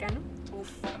es mexicano. Uf,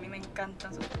 a mí me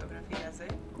encantan sus fotografías, ¿eh?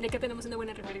 De que tenemos una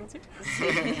buena referencia.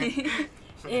 Sí.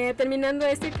 Terminando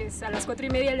que es a las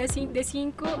 4:30, de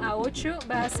 5 a 8,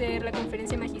 va a ser la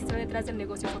conferencia magistral detrás del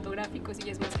negocio fotográfico, si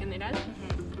es más general.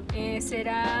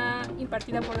 Será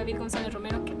impartida por David González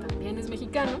Romero, que también es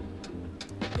mexicano.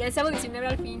 Y el sábado 19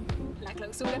 al fin, la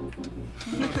clausura.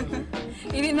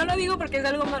 Y no lo digo porque es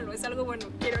algo malo, es algo bueno.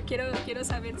 Quiero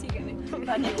saber si gané.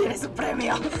 Daniel quiere su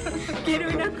premio. Quiero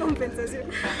una compensación.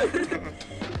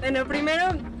 Bueno, primero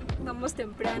vamos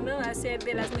temprano, a ser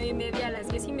de las 9:30 a las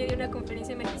 10:30 una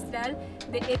conferencia magistral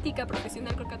de ética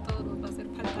profesional. Creo que a todos nos va a hacer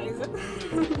falta eso.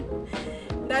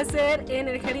 Va a ser en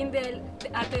el Jardín de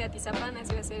Arte de Atizapán,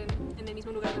 así va a ser en el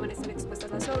mismo lugar donde van a estar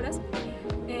expuestas las obras.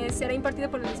 Será impartida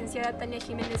por la licenciada Tania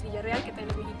Jiménez Villarreal, que también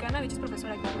es mexicana, de hecho es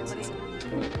profesora aquí, me parece.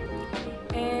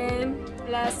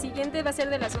 La siguiente va a ser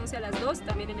de las 11 a las 2,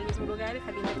 también en el mismo lugar, el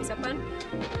Jardín de Atizapán.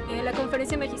 La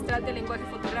conferencia magistral de lenguaje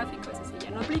fotográfico, esa sí ya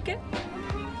no aplique.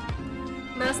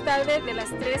 Más tarde, de las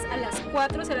 3 a las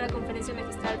 4, será la conferencia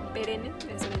magistral perenne,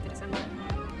 es muy interesante.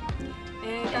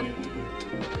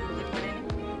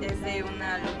 Es de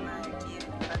una alumna de aquí de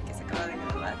IFAD que se acaba de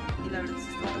graduar y la verdad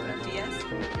sus fotografías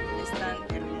están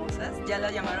hermosas. Ya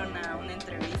la llamaron a una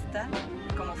entrevista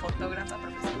como fotógrafa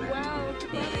profesional. Wow,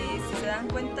 y si se dan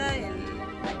cuenta,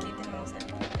 aquí tenemos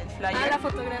el flyer. Ah, la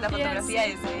fotografía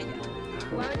es de ella.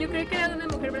 Wow, yo creo que era de una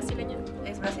mujer brasileña.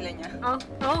 Es brasileña. Oh.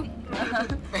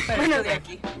 Pero Bueno, de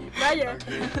aquí. Vaya,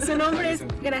 su nombre es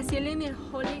Graciela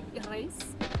Mirjoli Reis.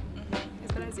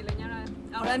 Espero brasileña,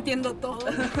 ahora entiendo todo.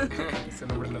 Su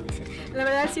nombre lo dice. La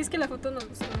verdad sí es que la foto nos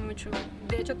gustó mucho.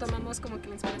 De hecho tomamos como que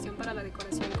la inspiración para la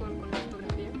decoración con la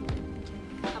fotografía.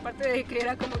 Aparte de que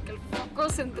era como que el foco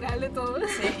central de todo.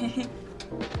 Sí.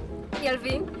 Y al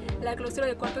fin, la clausura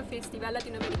del cuarto Festival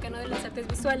Latinoamericano de las Artes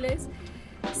Visuales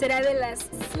será de las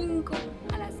 5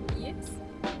 a las 10.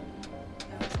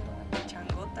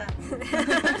 Changota.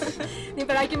 Y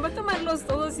para quien va a tomarlos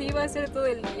todos, sí, va a ser todo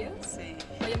el día. Sí.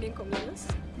 Vayan bien comidos.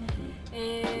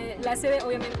 La sede,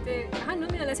 obviamente.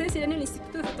 La sede será en el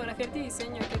Instituto de Fotografía, Arte y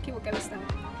Diseño. Qué equivocado estaba.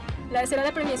 Será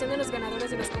la premiación de los ganadores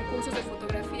de los concursos de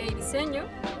fotografía y diseño,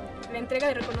 la entrega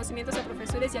de reconocimientos a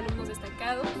profesores y alumnos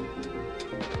destacados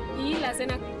y la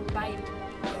cena baile.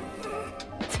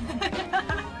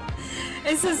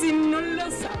 Eso sí, no lo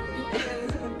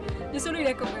sabía. Yo solo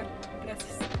iré a comer.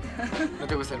 Gracias. ¿No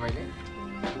te gusta el baile?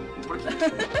 ¿Por qué?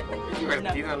 Es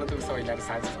divertido, ¿no te gusta bailar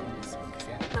salsa? Lo que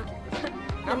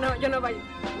sea. Yo no bailo.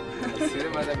 Sí, de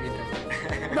más ambiente.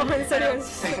 No, en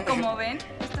serio. Como ven,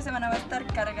 esta semana va a estar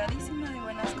cargadísima de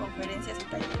buenas conferencias y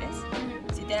talleres.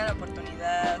 Si tienen la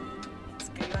oportunidad,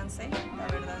 inscríbanse. La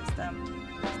verdad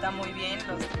está muy bien.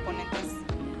 Los ponentes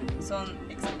son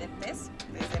excelentes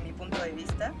desde mi punto de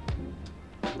vista.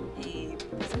 Y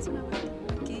pues es una vuelta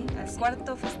aquí al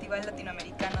cuarto Festival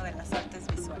Latinoamericano de las Artes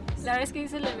Visuales. La verdad es que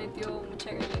se le metió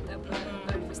mucha galleta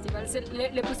para el festival.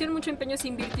 Le pusieron mucho empeño, se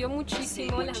invirtió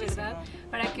muchísimo, Sí, la muchísimo. verdad,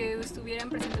 para que estuvieran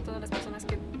presentes todas las personas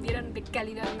que dieran de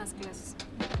calidad unas clases.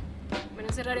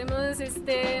 Bueno, cerraremos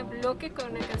este bloque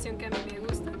con una canción que a mí me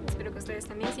gusta, espero que a ustedes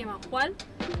también, se llama Juan,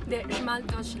 de Schmal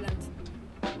Deutschland.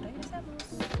 Regresamos.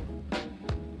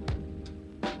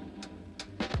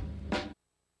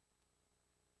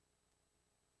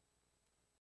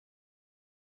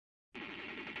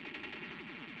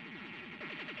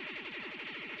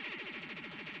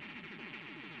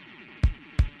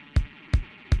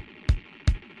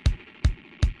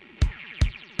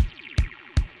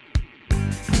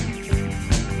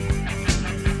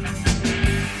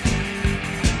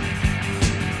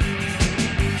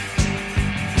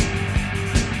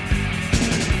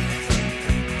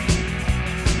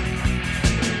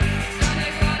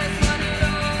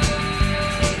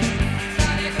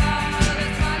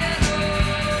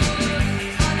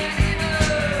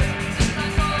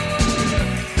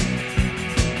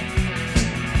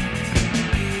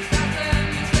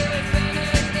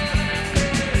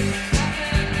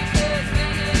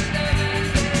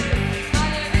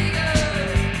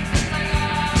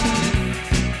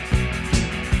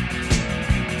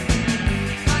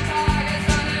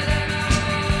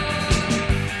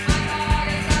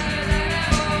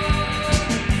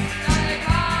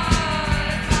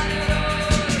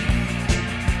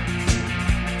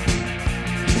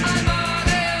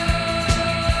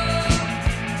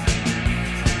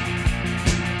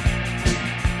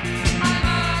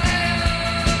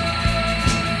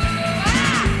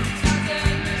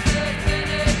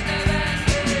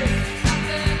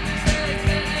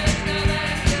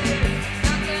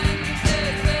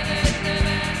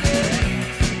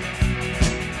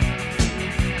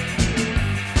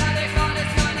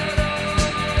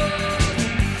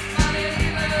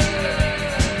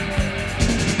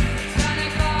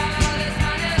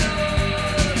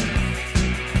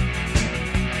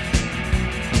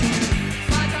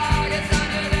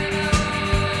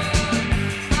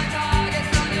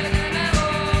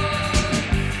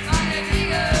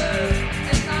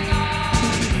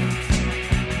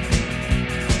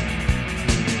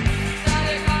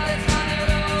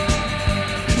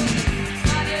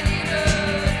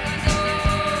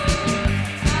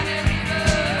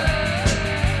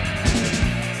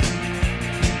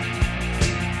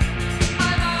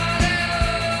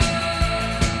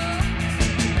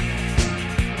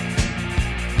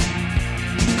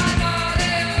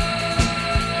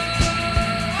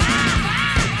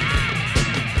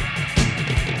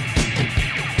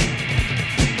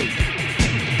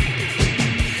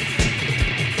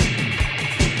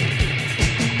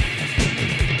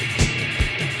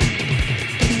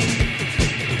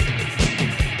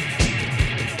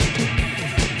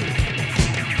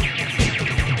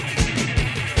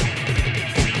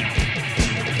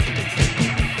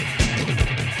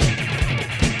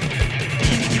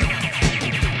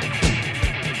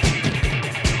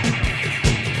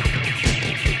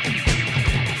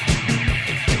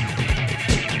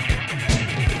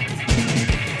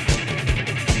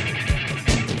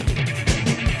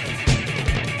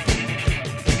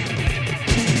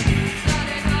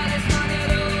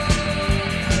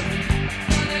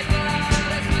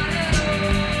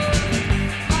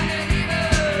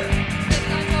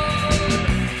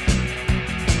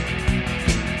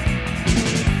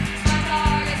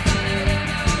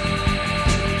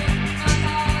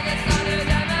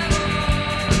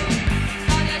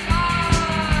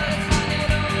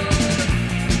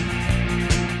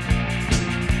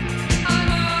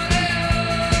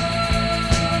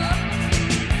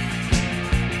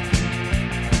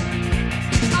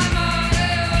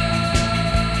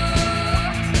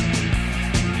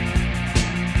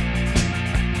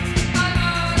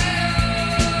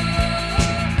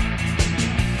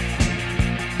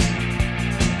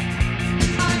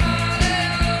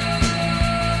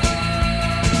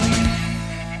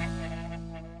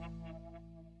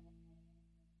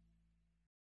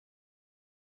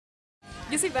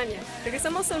 Yo soy Vania.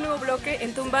 Regresamos a un nuevo bloque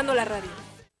en Tumbando la Radio.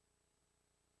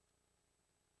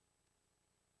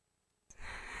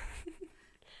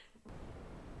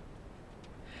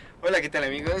 Hola, ¿qué tal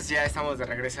amigos? Ya estamos de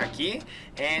regreso aquí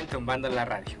en Tumbando la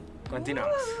Radio.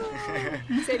 Continuamos.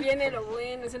 Se viene lo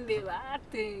bueno, es el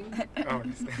debate.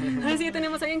 Vámonos. Ahora sí ya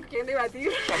tenemos a alguien con quien debatir.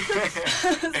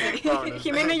 Vámonos.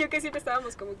 Jimena y yo que siempre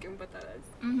estábamos como que empatadas.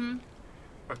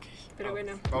 Ok. Pero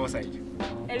bueno. Vamos a ello.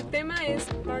 El tema es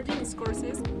Martin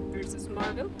Scorsese versus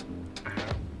Marvel. Ajá.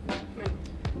 Bueno,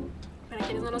 para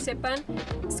quienes no lo sepan,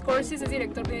 Scorsese es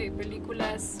director de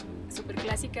películas super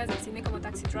clásicas del cine como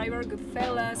Taxi Driver,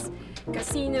 Goodfellas,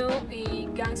 Casino y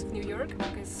Gangs of New York,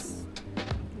 que es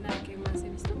la que más he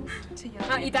visto. Sí,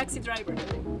 yo Y Taxi Driver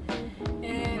también.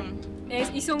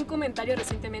 Hizo un comentario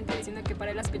recientemente diciendo que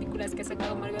para él las películas que ha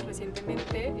sacado Marvel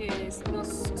recientemente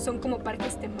son como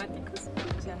parques temáticos.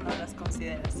 O sea, no las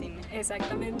considera cine.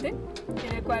 Exactamente,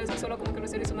 en el cual solo como que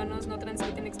los seres humanos no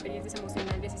transmiten experiencias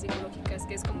emocionales y psicológicas,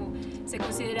 que es como se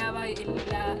consideraba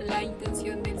la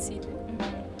intención del cine.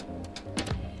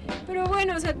 Pero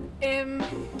bueno, o sea,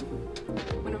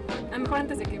 bueno, a lo mejor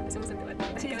antes de que empecemos el debate,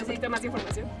 hay que dar un poquito más de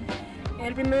información.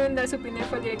 El primero en dar su opinión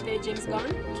fue el director James Gunn,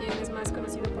 quien es más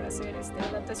conocido por hacer la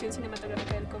adaptación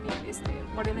cinematográfica del cómic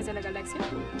Guardianes de la Galaxia,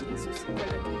 y su secuela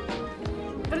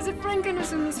que, para ser franca, no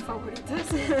son mis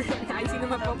favoritas. Ahí sí no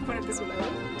me puedo poner de su lado.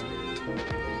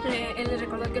 Él les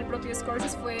recordó que el propio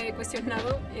Scorsese fue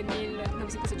cuestionado en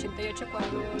 1988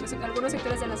 cuando algunos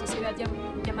sectores de la sociedad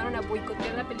llamaron a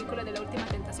boicotear la película de la última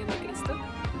tentación de Cristo.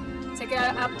 O sea que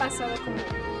ha pasado como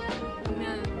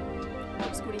una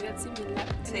obscuridad similar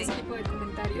en ese tipo de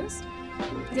comentarios.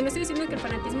 Yo no estoy diciendo que el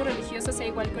fanatismo religioso sea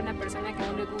igual que una persona que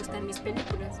no le gustan mis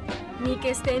películas, ni que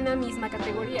esté en la misma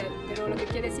categoría, pero lo que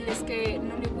quiere decir es que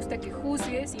no le gusta que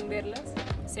juzgue sin verlas,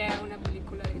 sea una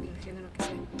película del género que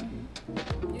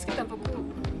sea. Y es que tampoco,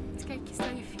 es que aquí está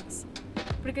difícil,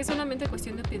 porque es solamente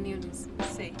cuestión de opiniones.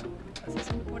 Sí, o sea,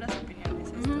 son puras opiniones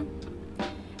esto.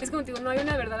 Es como te digo, no hay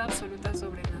una verdad absoluta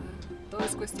sobre nada, todo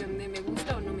es cuestión de me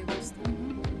gusta o no me gusta.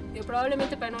 Digo,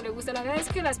 probablemente para no le gusta, la verdad es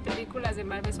que las películas de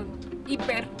Marvel son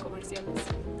hiper comerciales.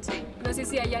 Sí. No sé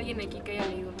si hay alguien aquí que haya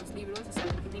leído los libros, o sea,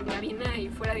 en cabina y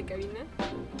fuera de cabina.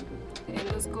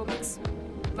 Los cómics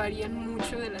varían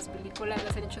mucho de las películas,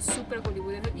 las han hecho súper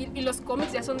hollywoodenses y los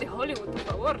cómics ya son de Hollywood, por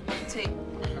favor. Sí.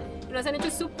 Los han hecho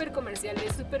súper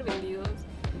comerciales, súper vendidos.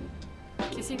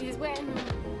 Que si dices, bueno,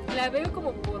 la veo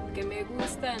como porque me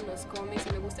gustan los cómics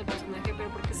y me gusta el personaje, pero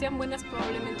porque sean buenas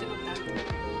probablemente no tanto.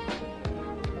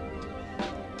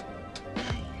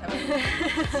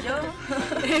 Yo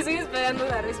estoy esperando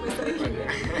la respuesta de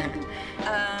Jimena.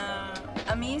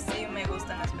 A mí sí me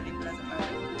gustan las películas de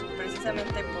Marvel,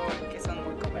 precisamente porque son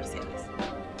muy comerciales.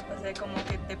 O sea, como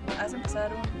que te hacen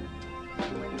pasar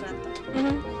un buen rato.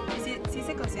 Y sí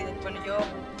se considera, bueno,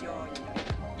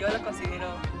 yo lo considero,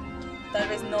 tal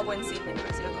vez no buen cine,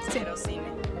 pero sí lo considero cine,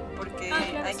 porque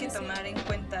claro, hay que tomar en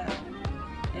cuenta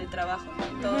el trabajo,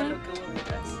 ¿no? Todo lo que hubo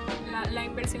detrás. La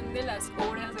inversión de las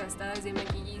horas gastadas de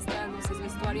maquillistas, los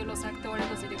vestuarios, los actores,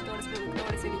 los directores,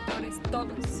 productores, editores,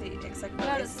 todos. Sí, exacto.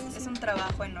 Claro, Es un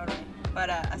trabajo enorme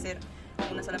para hacer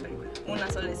una sola película, una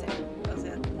sola escena. O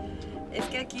sea, es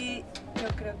que aquí yo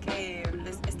creo que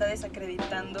les está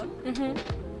desacreditando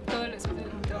todo el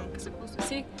trabajo que se puso.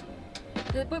 Sí.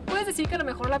 Puedes decir que a lo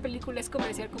mejor la película es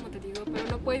comercial, como te digo, pero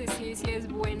no puedes decir si es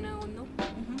buena o no.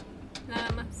 Nada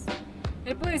más.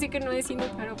 Él puede decir que no es cine,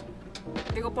 pero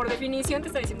digo, por definición te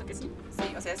está diciendo que sí.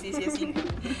 Sí, o sea, sí es cine.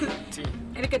 Sí.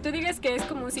 El que tú digas que es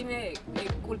como un cine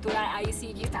cultural, ahí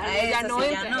sí, ya no sí,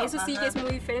 entra. ya no, eso sí ya es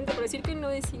muy diferente, pero decir que no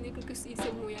es cine creo que sí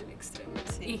es muy al extremo.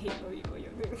 Sí. Y lo digo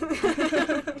yo.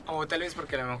 O tal vez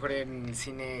porque a lo mejor en el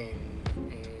cine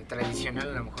tradicional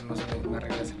a lo mejor no son las mismas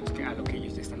reglas a lo que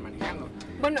ellos ya están manejando.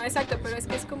 Bueno, exacto, pero es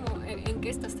que es como en qué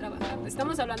estás trabajando.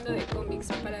 Estamos hablando de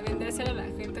cómics, para vendérsela a la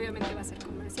gente obviamente va a ser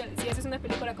comercial. Si haces una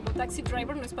película como Taxi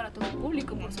Driver no es para todo el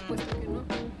público, por supuesto que no.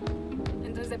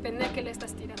 Entonces depende a qué le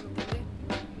estás tirando también.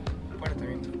 Bueno,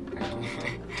 también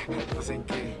no sé en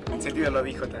qué sentido lo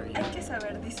dijo también. Hay que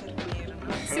saber discernir,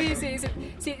 ¿no? Sí.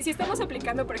 Si estamos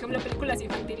aplicando, por ejemplo, películas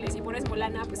infantiles y pones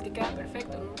Molana, pues que queda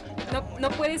perfecto, ¿no? No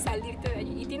puedes salirte de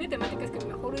allí. Y tiene temáticas que a lo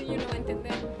mejor un niño no va a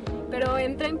entender, pero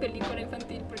entra en película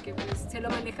infantil porque pues se lo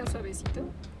manejan suavecito.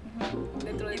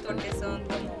 Dentro de Y todo. porque son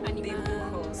como Animados,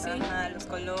 dibujos, sí. los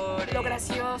colores. Lo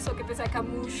gracioso que te saca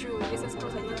Mushu y esas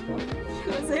cosas,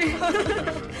 no sé.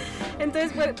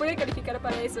 Entonces puede calificar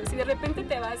para eso. Si de repente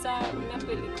te vas a una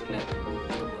película,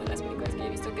 como las películas que he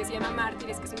visto, que se llama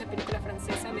Mártires, que es una película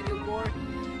francesa medio gore,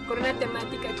 con una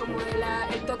temática como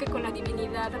el toque con la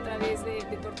divinidad a través de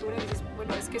tortura, dices,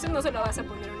 bueno, es que eso no se lo vas a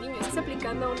poner a un niño, estás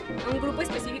aplicando a un grupo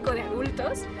específico de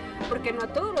adultos, porque no a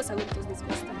todos los adultos les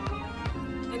gusta.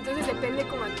 Entonces depende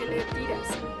como a qué le tiras.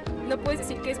 No puedes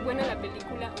decir que es buena la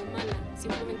película o mala,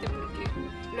 simplemente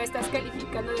porque lo estás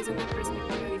calificando desde una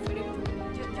perspectiva diferente.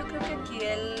 Yo creo que aquí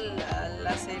él, al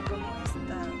hacer como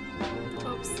esta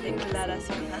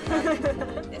declaración,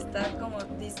 está como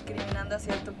discriminando a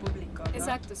cierto público, ¿no?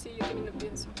 Exacto, sí, yo también lo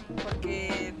pienso.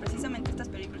 Porque precisamente estas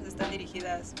películas están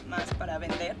dirigidas más para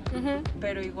vender,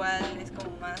 pero igual es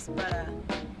como más para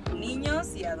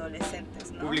niños y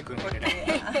adolescentes, ¿no? Público en general.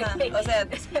 Ajá, o sea,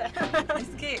 es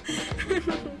que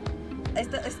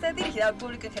está dirigida al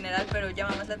público en general, pero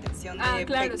llama más la atención de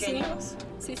claro, pequeños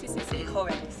sí. y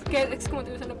jóvenes. Que es como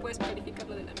tú dices, no puedes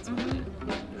calificarlo de la misma manera.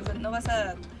 O sea, no vas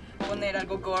a poner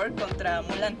algo gore contra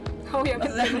Mulan.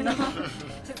 Obviamente. O sea, no.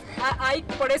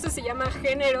 Por eso se llama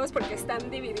géneros, porque están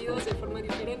divididos de forma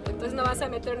diferente. Entonces no vas a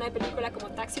meter una película como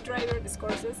Taxi Driver de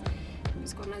Scorsese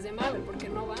pues con las de Marvel, porque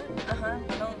no van. Ajá,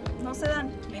 no se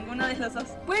dan, ninguna de las dos.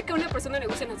 Puede que a una persona le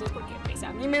gusten las dos porque pues,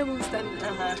 a mí me gustan,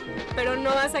 Ajá. Pero no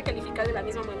vas a calificar de la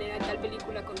misma manera tal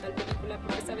película con tal película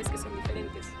porque sabes que son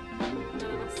diferentes.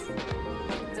 Nada más.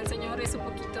 Pues el señor es un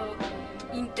poquito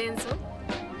intenso.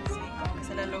 Sí, como que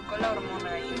se le alocó la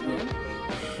hormona ahí.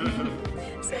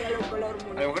 Se le alocó la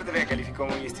hormona. A lo mejor te la calificó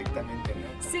muy estrictamente,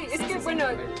 ¿no? Sí, es que bueno,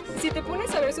 si te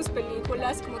pones a ver sus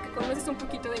películas, como que conoces un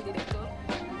poquito del director.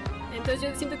 Entonces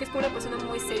yo siento que es como una persona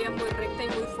muy seria, muy recta y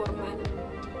muy formal.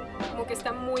 Como que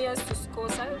está muy a sus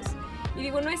cosas. Y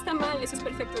digo, no está mal, eso es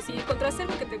perfecto. Si encontraste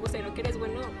algo que te gusta y lo que eres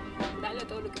bueno, dale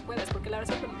todo lo que puedas, porque la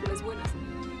verdad son películas buenas.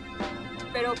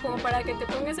 Pero como para que te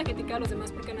pongas a criticar a los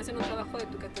demás porque no hacen un trabajo de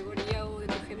tu categoría o de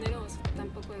tu género,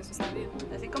 tampoco eso está bien.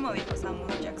 Así como dijo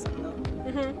Samuel Jackson, ¿no?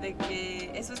 De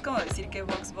que eso es como decir que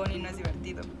Bugs Bunny no es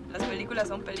divertido. Las películas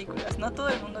son películas, no a todo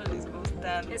el mundo les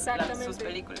gustan sus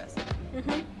películas.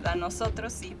 A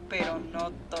nosotros sí, pero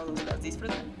no todos las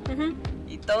disfrutan.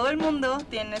 Y todo el mundo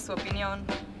tiene su opinión,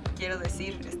 quiero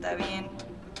decir, está bien,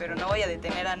 pero no voy a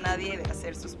detener a nadie de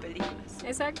hacer sus películas.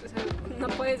 Exacto, o sea, no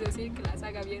puedes decir que las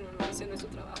haga bien o no, ese no es su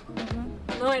trabajo.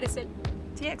 No eres él.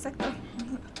 Sí, exacto.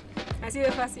 Así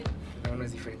de fácil. No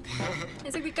es diferente.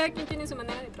 Es que cada quien tiene su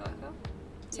manera de trabajar,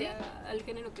 ¿Sí? al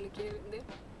género que le quiere vender.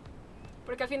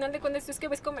 Porque al final de cuentas es que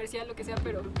ves comercial, lo que sea,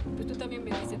 pero pues tú también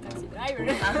vendiste Taxi Driver.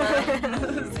 Ajá.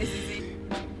 Sí.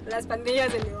 Las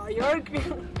pandillas de Nueva York.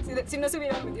 Si no se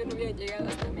hubieran vendido, no hubieran llegado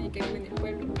hasta América y vive en el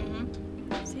pueblo.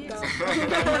 Sí,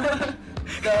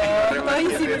 No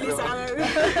incivilizada.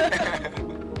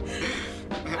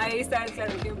 Ahí está el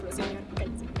claro ejemplo, señor.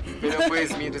 Cállese. Pero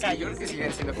pues mientras que yo creo que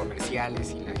sigan siendo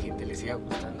comerciales y la gente les siga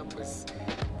gustando, pues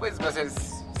va a ser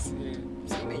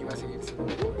cine y va a seguir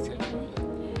siendo comercial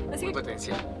muy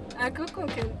potencial. Acabo como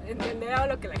que entender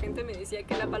ahora lo que la gente me decía,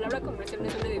 que la palabra comercial no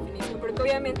es una definición, porque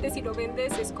obviamente si lo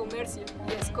vendes es comercio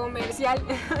y es comercial.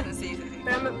 Sí.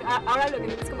 Pero ahora lo que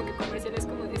entiendo es como que comercial es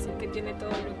como decir que tiene todo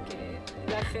lo que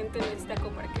la gente necesita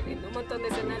como para que venda un montón de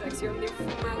escenas de acción bien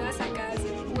fumadas, sacadas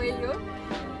del cuello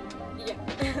y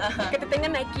ya. Ajá. Que te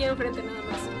tengan aquí enfrente nada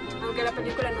más, aunque la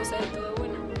película no sea del todo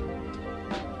buena.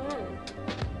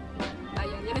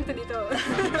 Ya lo entendí todo.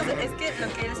 O sea, es que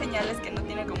lo que él señala es que no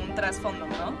tiene como un trasfondo,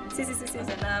 ¿no? Sí. O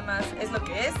sea, nada más es lo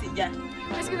que es y ya.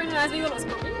 Es que bueno, ¿has leído los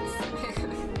cómics?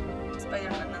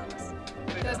 Spider-Man nada más.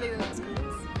 ¿Tú has leído los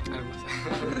cómics? Algo.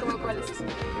 ¿Cómo cuáles?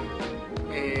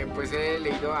 Pues he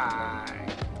leído a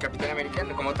Capitán América,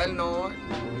 como tal no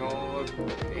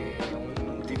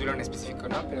un título en específico,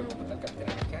 ¿no? Pero como tal Capitán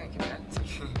América en general,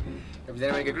 sí. Capitán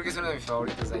América creo que es uno de mis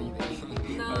favoritos ahí.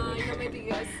 No me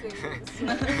digas eso.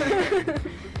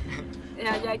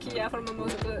 Ya aquí ya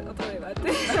formamos otro debate.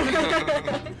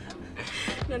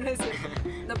 No es cierto.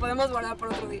 Lo podemos guardar por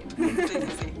otro día.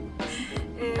 Sí.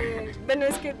 Bueno,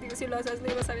 es que digo, si lo has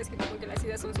leído sabes que como que las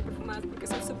ideas son súper fumadas porque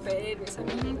son superhéroes,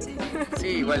 amigos. Sí,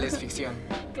 igual es ficción.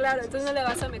 Claro, entonces no le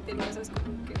vas a meter cosas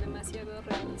como que demasiado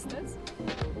realistas.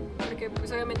 Porque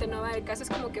pues obviamente no va, el caso es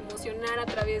como que emocionar a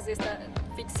través de esta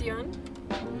ficción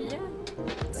y ya.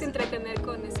 Es entretener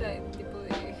con ese tipo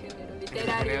de género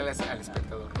literario. Entretener al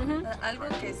espectador. Algo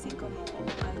que sí como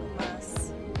algo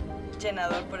más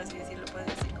llenador, por así decirlo, puedes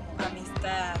decir como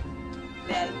amistad,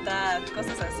 lealtad,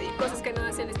 cosas así. Cosas que no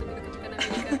hace el estúpido Capitán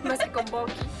América, más que con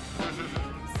Bucky.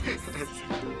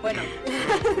 Bueno,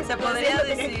 se podría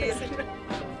decir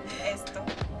esto,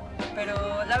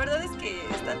 pero la verdad es que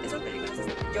esas películas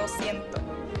yo siento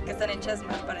que están hechas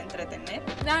más para entretener.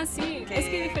 Sí, es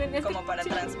que diferente. Como para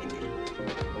transmitir.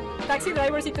 Taxi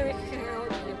Driver sí te dije, oh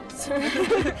Dios.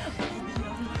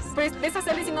 pues ves a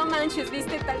salir y no manches,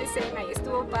 viste tal escena y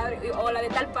estuvo padre, o la de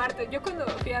tal parte. Yo cuando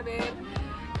fui a ver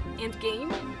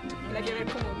Endgame, la fui a ver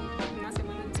como una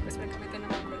semana después, francamente no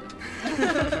me acuerdo.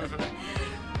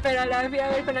 Pero la fui a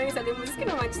ver con alguien y salimos, es que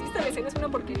no manches, esta escena es una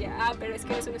porquería. Ah, pero es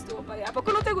que eso no estuvo padre. ¿A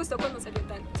poco no te gustó cuando salió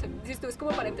tal? O sea, dices tú, es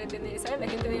como para entretener, ¿sabes? La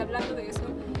gente ahí hablando de eso,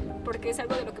 porque es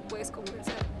algo de lo que puedes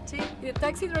conversar. Sí. Y de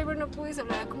Taxi Driver no puedes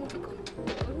hablar como que con todos.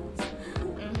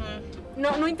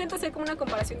 No intento hacer como una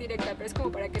comparación directa, pero es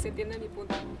como para que se entienda mi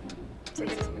punto.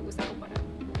 Porque no me gusta comparar.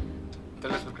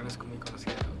 Tal vez porque no es muy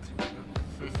conocida la otra,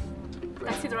 ¿no?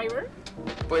 Taxi Driver,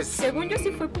 Pues... según yo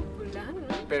sí fue popular, ¿no?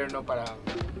 Pero no para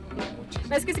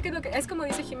muchos. Es que sí que es como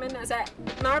dice Jimena, o sea,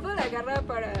 Marvel agarra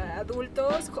para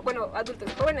adultos,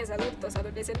 jóvenes adultos,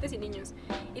 adolescentes y niños.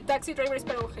 Y Taxi Driver es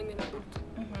para un género adulto.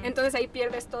 Entonces ahí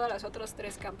pierdes todos los otros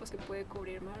 3 campos que puede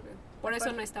cubrir Marvel. Por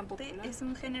eso no es tan popular. Es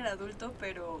un género adulto,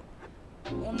 pero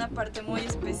una parte muy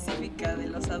específica de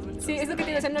los adultos. Sí, es lo que te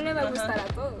digo, o sea, no le va a gustar a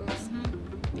todos.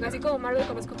 Así como Marvel,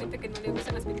 conozco gente que no le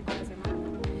gustan las películas de Marvel.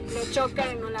 Le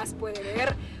chocan y no las puede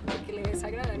ver porque le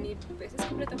desagradan y pues es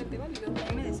completamente válido.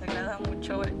 A mí me desagrada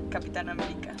mucho el Capitán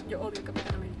América. Yo odio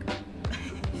Capitán América.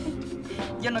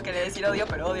 Yo no quería decir odio,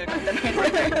 pero odio el Capitán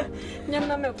América. Ya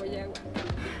no me voy a aguantar.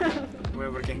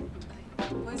 Bueno, ¿por qué?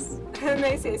 Pues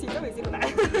necesito decir nada.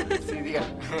 Sí, diga.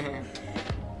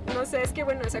 No sé, es que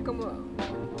bueno, o sea, como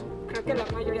creo que la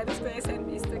mayoría de ustedes han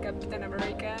visto Capitán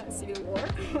América Civil War.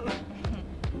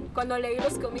 Cuando leí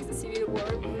los cómics de Civil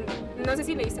War, no sé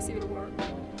si leíste Civil War.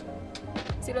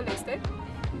 ¿Sí lo leíste?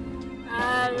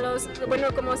 Bueno,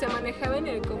 como se manejaba en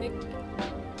el cómic,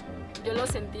 yo lo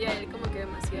sentía él como que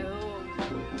demasiado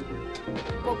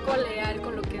poco leal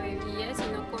con lo que debía,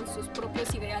 sino con sus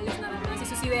propios ideales nada más. Y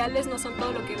sus ideales no son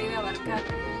todo lo que debe abarcar,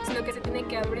 sino que se tiene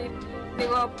que abrir.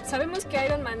 Digo, sabemos que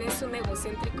Iron Man es un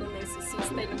egocéntrico,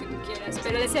 narcisista y lo que tú quieras,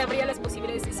 pero él se abría las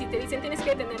posibilidades. Y si te dicen tienes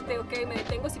que detenerte, ok, me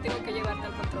detengo si tengo que llevarte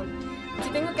al control. Si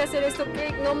tengo que hacer esto,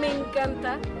 ok, no me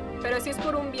encanta, pero si es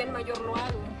por un bien mayor lo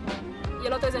hago. Y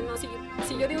el otro es de no, si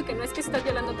yo digo que no es que estás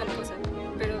violando tal cosa,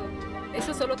 pero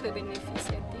eso solo te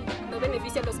beneficia a ti, no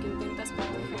beneficia a los que intentas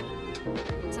proteger.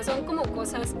 O sea, son como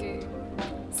cosas que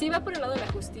sí va por el lado de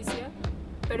la justicia,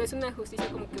 pero es una justicia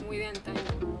como que muy de antaño.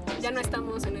 Ya no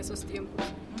estamos en esos tiempos.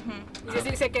 Es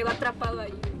decir, se quedó atrapado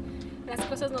ahí. Las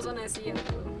cosas no son así,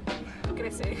 amigo.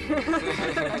 Crece.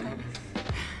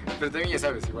 Pero también ya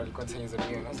sabes, igual cuántos años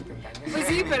dormido, ¿no? 70 años. Pues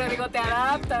sí, pero digo, te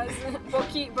adaptas.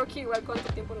 Bucky igual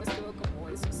cuánto tiempo no estuvo como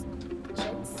en sus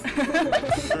shows.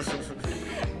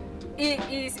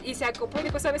 Y se acopló y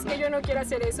dijo, ¿sabes qué? Yo no quiero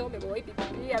hacer eso, me voy,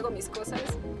 y hago mis cosas.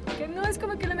 Que no es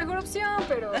como que la mejor opción,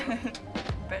 pero...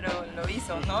 Pero lo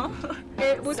hizo, ¿no?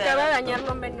 Buscaba dañar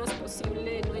lo menos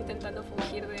posible, no intentando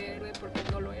fungir de héroe porque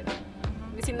no lo era.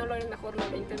 Y si no lo eres, mejor no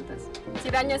lo intentas. Si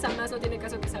dañas a más, no tiene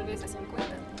caso que salves a 50.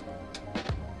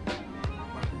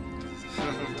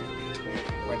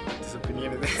 Bueno, tus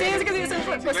opiniones. Sí, es que sí, son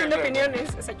cuestión de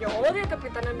opiniones. O sea, yo odio a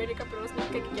Capitán América, pero no es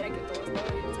que quiera que todos lo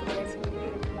odien.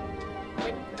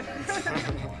 Bueno.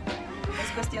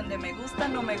 Es cuestión de me gusta,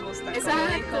 no me gusta. Exacto. Como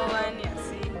dijo Vani,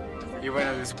 así. Y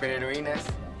bueno, de superheroínas,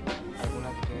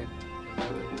 ¿alguna que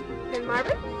 ¿En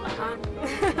Marvel? Ajá.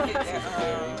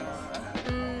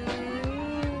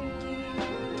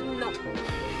 No. No.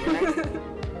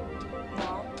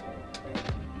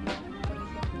 Por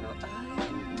ejemplo,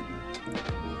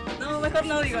 no, mejor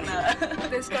no digo nada.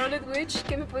 ¿De Scarlet Witch?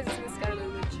 ¿Qué me puedes decir de Scarlet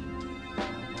Witch?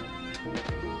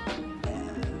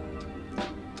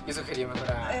 Yo sugería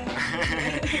mejor a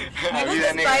 ¿Me gusta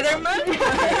Vida Negra, Spider-Man?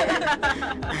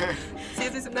 Sí,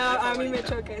 estoy súper No, a mí me favorita.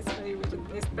 choca Scarlet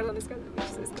Witch. Perdón, Scarlet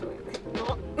Witch es cruel.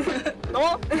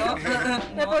 No.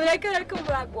 Me podría quedar con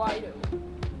Black Widow.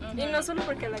 Y no solo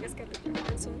porque la haga Scarlett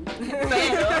Johansson. Pero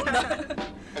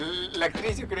La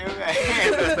actriz, yo creo,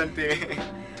 es bastante.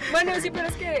 Bueno, sí, pero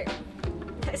es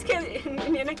que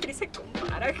ni una actriz se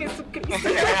compara a Jesucristo.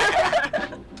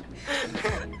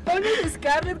 Pones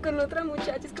Scarlett con otra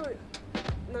muchacha, es como...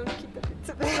 No, quítate.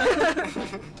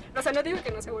 O sea, no digo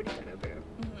que no sea bonita, ¿no? Pero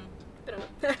no.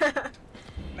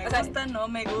 me O sea, gusta, no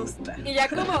me gusta. Y ya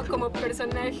como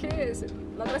personaje,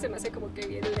 la otra se me hace como que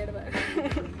bien lerda.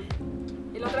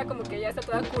 Y la otra como que ya está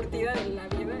toda curtida de la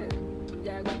vida,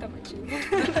 ya aguanta machín.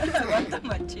 Aguanta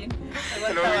machín.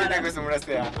 Luego Aguanta ya te vara.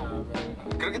 acostumbraste a...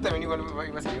 Creo que también igual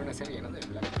iba a salir una serie, ¿no? De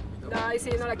Black Widow. Ay,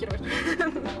 sí, no la quiero ver.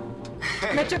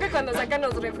 Me choca cuando sacan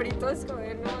los refritos, como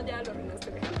de, no, ya lo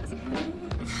arruinaste, déjalas.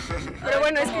 Pero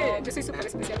bueno, es que yo soy súper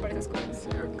especial para esas cosas.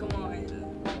 Como la película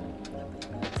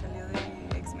que salió de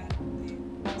X-Men, de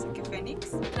no sé qué, Fénix.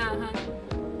 Ajá.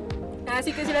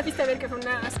 Así que sí la fuiste a ver, que fue un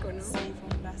asco, ¿no? Sí,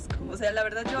 fue un asco. O sea, la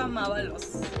verdad yo amaba los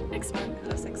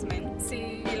X-Men.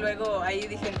 Sí. Y luego ahí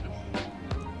dije,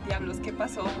 diablos, ¿qué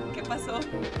pasó? ¿Qué pasó?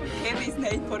 ¿Por qué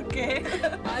Disney? ¿Por qué?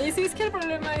 Ay, sí, es que el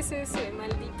problema es ese,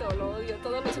 maldito, lo odio,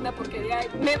 todo es una porquería.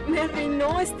 Me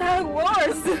arruinó Star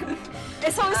Wars.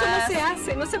 Eso no se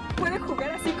hace, no se puede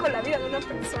jugar así con la vida de una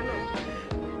persona.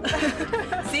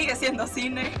 Sigue siendo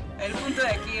cine, el punto de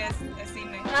aquí es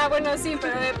cine. Bueno, sí,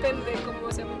 pero depende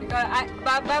cómo se maneja.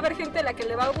 Va a haber gente a la que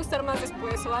le va a gustar más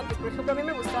después o antes. Por ejemplo, a mí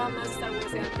me gustaba más Star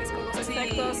Wars de antes, con los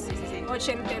efectos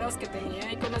ochenteros que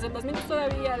tenía, y con los del 2000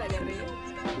 todavía la agarré.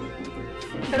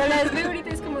 Pero las veo ahorita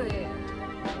es como de...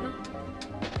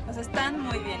 ¿no? O sea, están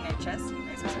muy bien hechas,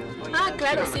 eso se los voy a decir.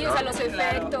 Claro, sí, o sea, los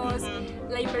efectos, Claro.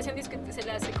 La impresión es que se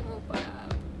le hace como para...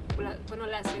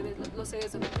 las sedes, los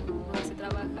sedes donde se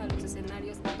trabaja, los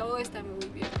escenarios, todo está muy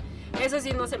bien. Eso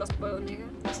sí, no se los puedo negar.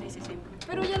 Sí.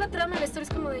 Pero ya la trama de la historia es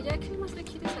como de, ya, ¿qué más le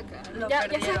quieres sacar? Lo Ya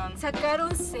perdieron.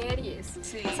 sacaron series,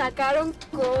 Sí. sacaron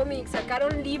cómics,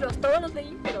 sacaron libros, todos los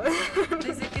leí, pero...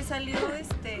 Desde que salió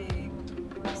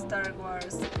Star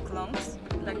Wars Clones,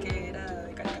 la que era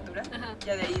de caricatura, Ajá.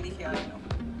 ya de ahí dije, ay no.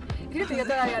 Fíjate, yo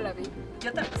todavía la vi.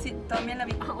 Sí, también la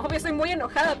vi. Obvio, estoy muy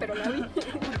enojada, pero la vi.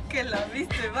 ¿Por qué la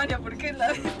viste, Vania? ¿Por qué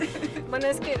la viste? Bueno,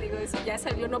 es que digo, si ya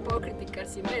salió no puedo criticar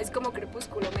sin ver, es como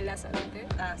Crepúsculo, me la salte.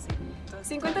 Sí. Entonces,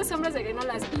 50 sombras de Grey no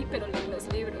las vi, pero leí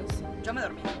los libros. yo me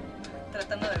dormí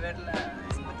tratando de ver la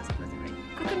de 50 sombras de Grey.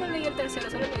 Creo que no leí el tercero,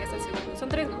 solo leí hasta el segundo. Son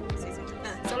 3, ¿no? Sí, son tres.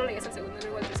 Solo leí hasta el segundo,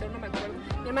 luego el tercero no me acuerdo.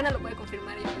 Mi hermana lo puede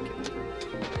confirmar.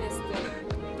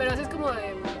 Pero así es como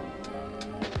de...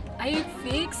 hay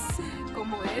fics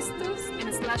como estos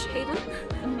en Slash Haven.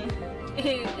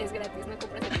 Es gratis, no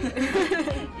compras el libro.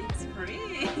 It's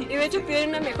free. Y de hecho piden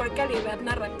una mejor calidad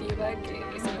narrativa que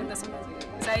 50 sombras de Grey.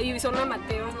 O sea, y son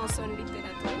amateurs, no son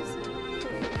literatos.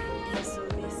 Eso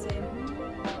dice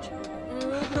mucho.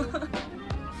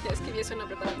 Ya escribí eso en la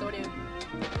preparatoria.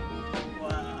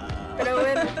 Wow. Pero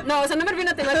bueno, no, o sea, no me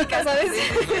refiero a una temática, ¿sabes? Sí.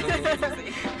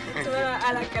 Solo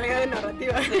a la calidad de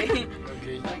narrativa. Sí. Ok.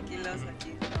 Tranquilos,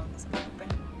 aquí no se preocupen.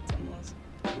 Somos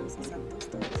los santos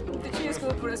todos. De hecho, yo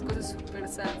escribo puras cosas súper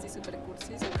sad y súper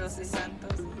cursis. Los santos.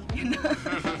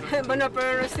 Bueno,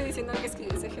 pero no estoy diciendo que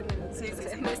escribí ese género. Sí, O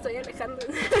sea, sí. me estoy alejando.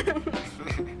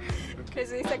 Que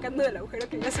estoy sacando del agujero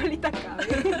que ya solita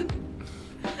cabe.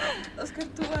 Oscar,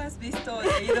 ¿tú has visto,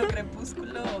 leído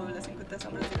Crepúsculo o Las 50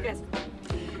 sombras de Grey? Gracias.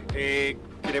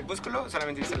 Crepúsculo,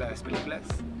 solamente he visto las películas,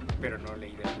 pero no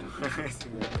leí de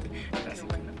Qué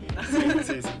bueno.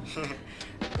 Sí.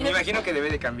 Me imagino que debe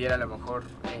de cambiar a lo mejor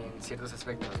en ciertos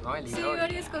aspectos, ¿no? El Sí, libro y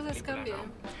varias la cosas película, cambian. ¿no?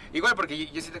 Igual porque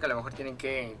yo siento que a lo mejor tienen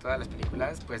que, en todas las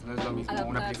películas, pues no es lo mismo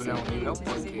una Adaptarse. película o un libro, Sí,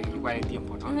 porque sí. igual el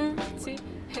tiempo, ¿no? Ujú, Entonces, sí.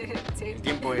 Sí. el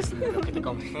tiempo es lo que te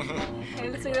come.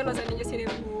 El Señor de los Anillos tiene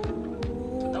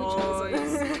mucho Ay, de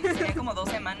eso. sí, sería como 2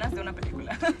 semanas de una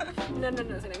película. No,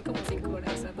 serán como 5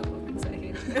 horas, tampoco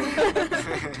exagero.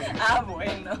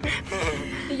 Bueno.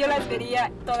 Y yo las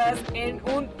vería todas en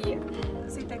un día.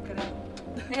 Sí te creo.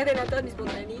 Deja de todas mis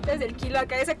botanitas, del kilo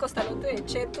acá, ese costalote de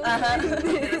chetos. Ajá.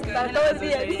 Para todo el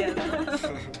día. Y,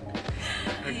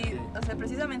 o sea,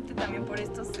 precisamente también por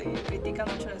esto se critican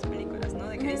mucho las películas, ¿no?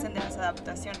 De que dicen de las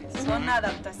adaptaciones. Son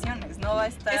adaptaciones, no va a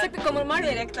estar Exacto, como Marvel.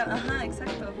 directa. Ajá,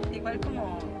 exacto. Igual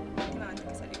como últimamente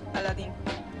que salió Aladdin,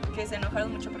 que se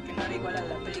enojaron mucho porque no era igual a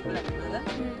la película animada.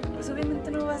 Pues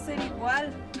obviamente no va a ser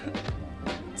igual.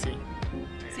 Sí.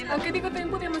 Sí, Aunque digo, también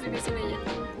podríamos vivir sin ella.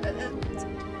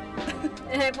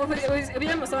 Pues,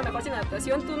 hubiéramos estado mejor sin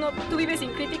adaptación. Tú vives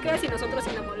sin críticas y nosotros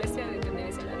sin la molestia de tener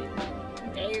ese Aladdin.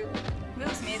 Will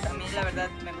Smith a mí la verdad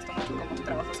me gustó mucho cómo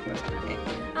trabajó su personaje.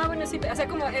 Bueno, sí, o sea,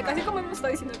 casi como hemos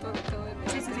estado diciendo todo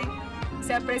Sí.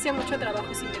 se aprecia mucho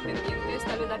trabajos independientes.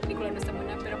 Tal vez la película no está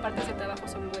buena, pero partes del trabajo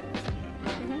son buenas.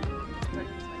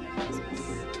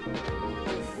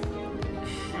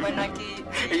 Bueno, aquí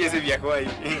Ella se viajó ahí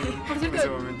Por en ese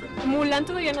cierto, momento. Mulan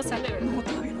todavía no sale, ¿verdad? no,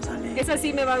 todavía no sale. Esa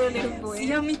sí me va a doler un poco.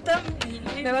 Sí, a mí también.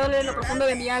 Me va a doler en lo profundo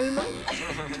de mi alma.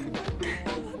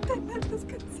 Tener tus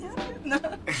canciones. No.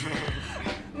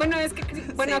 Bueno, es que,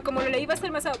 Sí. como lo leí, va a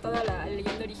estar más adaptada a la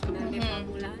leyenda original de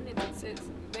Ujú. Mulan, entonces,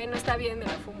 bueno, está bien, me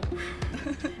la fumo.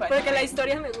 Bueno, Porque la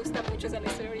historia me gusta mucho, o sea, la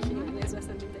historia original es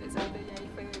bastante interesante y ahí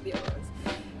fue de Dios.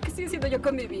 ¿Qué estoy haciendo yo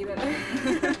con mi vida?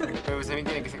 Pero pues también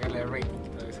tiene que sacarle rating y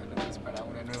todo eso, ¿no? Pues para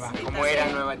una nueva, Sí, como también.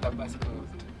 era nueva etapa, así como...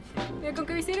 Mira, con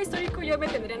que vistiera histórico yo me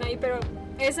tendrían ahí, pero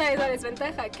esa es la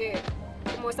desventaja, que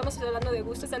como estamos hablando de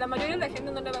gustos, a la mayoría de la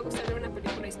gente no le va a gustar ver una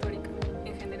película histórica,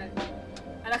 en general.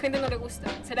 a la gente no le gusta,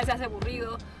 se les hace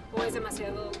aburrido o es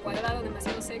demasiado cuadrado,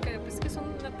 demasiado seca. Pues es que es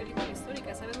una película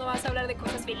histórica, ¿sabes? No vas a hablar de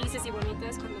cosas felices y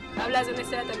bonitas cuando hablas de una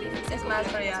historia tan difícil. Es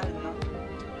más real, ¿no?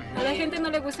 A la gente no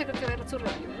le gusta, creo que, ver su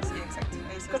realidad. Sí, exacto.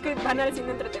 Eso Creo que van al cine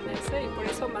a entretenerse y por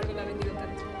eso Marvel ha vendido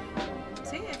tanto.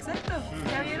 Sí, exacto.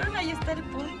 ¿Ya vieron? Ahí está el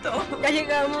punto. Ya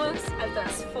llegamos al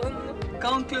trasfondo.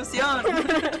 Conclusión.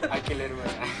 Hay que leer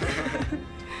más.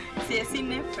 Sí es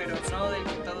cine, pero no del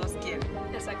que todos quieren.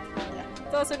 Exacto. Ya.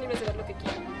 Todos son libres de ver lo que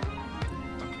quieran.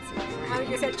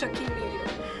 Aunque sea Chucky negro.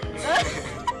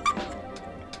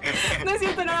 No es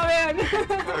cierto, no lo vean.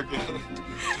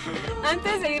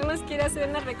 Antes de irnos, quiero hacer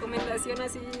una recomendación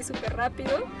así súper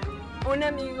rápido. Un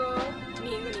amigo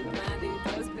mío, de mi mamá, de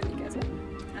todos de mi casa,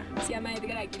 se llama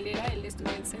Edgar Aguilera, él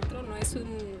estudia en el centro. No es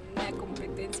una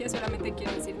competencia, solamente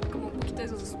quiero decir como un poquito de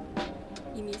sus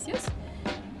inicios.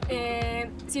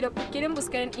 Si lo quieren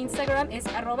buscar en Instagram es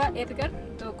 @Edgar,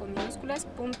 todo con minúsculas,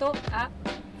 .aglra,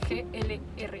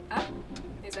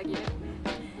 es Aguilera.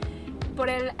 Por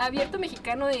el Abierto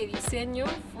Mexicano de Diseño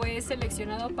fue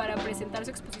seleccionado para presentar su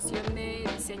exposición de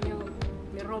diseño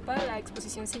de ropa. La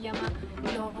exposición se llama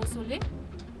Le Soleil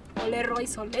o Le Roy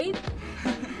Soleil.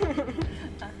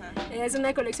 Es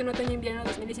una colección otoño-invierno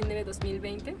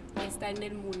 2019-2020. Está en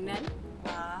el Munal.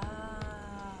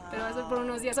 Pero va a ser por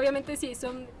unos días. Obviamente si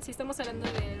estamos hablando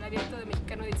del Abierto de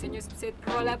Mexicano de Diseño, se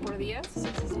rola por días.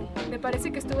 Me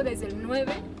parece que estuvo desde el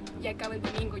 9 y acaba el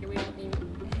domingo. Yo voy el domingo,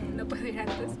 no puedo ir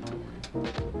antes.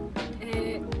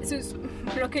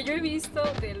 Lo que yo he visto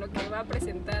de lo que va a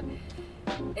presentar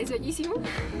es bellísimo.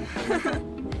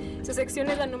 Su sección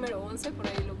es la número 11, por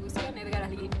ahí lo buscan, Edgar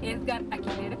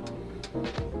Aguilera.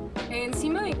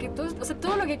 Encima de que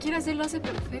todo lo que quiere hacer lo hace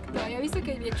perfecto. Había visto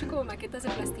que había hecho como maquetas de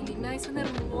plastilina y son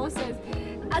hermosas.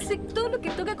 Hace todo lo que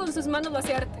toca con sus manos, lo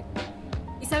hace arte.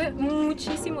 Y sabe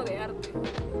muchísimo de arte.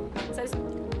 ¿Sabes?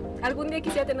 Algún día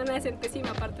quisiera tener una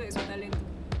centésima parte de su talento.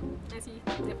 Así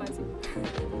de fácil.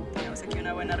 Tenemos aquí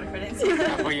una buena referencia.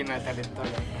 Apoyen al talento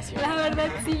nacional. La verdad,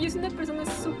 sí, yo soy una persona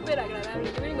súper agradable.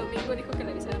 Yo el domingo dijo que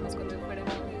la avisáramos cuando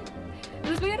fuéramos.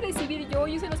 Los voy a recibir yo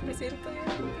se los presento.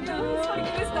 No, ¿por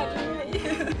qué está aquí?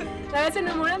 La verdad se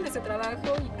enamoran de su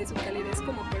trabajo y de su calidez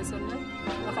como persona.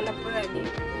 Ojalá puedan ir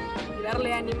y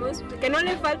darle ánimos, que no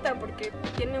le faltan porque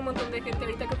tiene un montón de gente.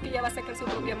 Ahorita creo que ya va a sacar su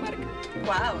propia marca.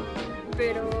 Wow.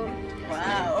 Pero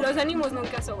los ánimos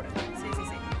nunca sobran. Sí.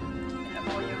 El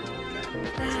apoyo nunca.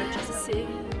 Sí.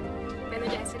 Bueno,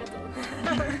 ya, eso era todo.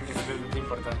 Eso es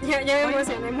importante. Ya me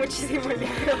emocioné muchísimo el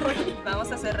día de hoy.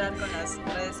 Vamos a cerrar con las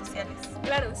redes sociales.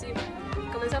 Claro, sí.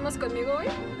 Comenzamos conmigo hoy.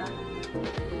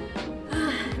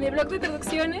 Mi blog de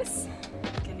traducciones.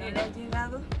 Que no le ha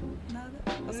llegado nada.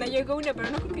 Me llegó una, pero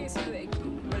no creo que sea de aquí,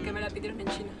 porque me la pidieron en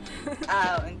China.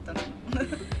 Entonces.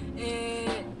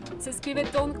 Se escribe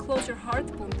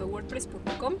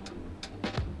don'tcloseyourheart.wordpress.com.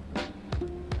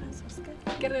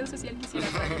 ¿Qué red social quisieras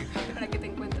para que te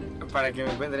encuentren? Para que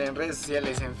me encuentren en redes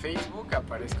sociales, en Facebook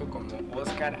aparezco como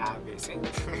Oscar ABC.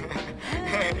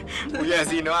 Muy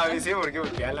así, ¿no? ABC, ¿por qué?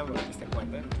 Porque Alan me diste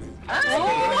cuenta.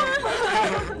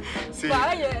 Sí.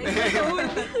 Vaya,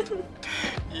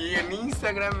 Y en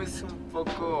Instagram es un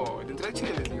poco... Dentro de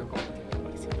Chile les digo cómo tiene.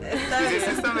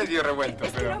 Está medio revuelto,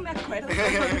 es que pero... no me acuerdo.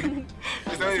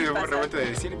 Está medio revuelto de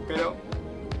decir, pero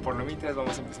por lo mientras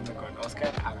vamos empezando con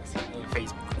Oscar ABC en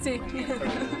Facebook. Sí.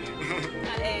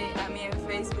 A mí en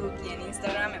Facebook y en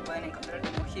Instagram me pueden encontrar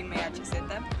como JimeHZ,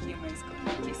 Jime es con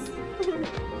X.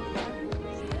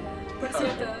 Por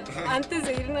cierto, antes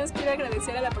de irnos quiero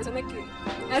agradecer a la persona que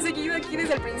ha seguido aquí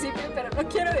desde el principio, pero no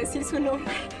quiero decir su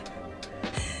nombre.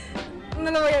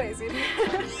 No lo voy a decir.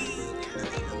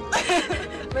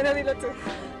 Bueno, dilo tú.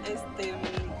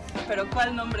 Pero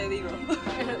 ¿cuál nombre digo?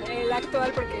 El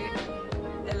actual, porque...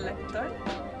 ¿El actor?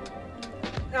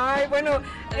 Ay, bueno,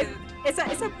 esa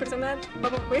persona,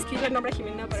 voy a escribir el nombre a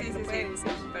Jimena para que se pueda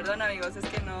decir. Perdón amigos, es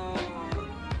que no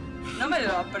me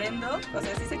lo aprendo, o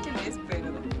sea, sí sé quién es,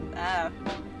 pero...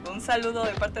 un saludo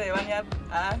de parte de Vania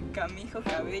a Camillo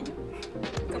Cabello.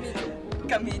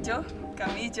 Camillo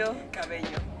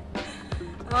Cabello.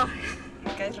 Oh.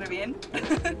 Me caes re bien.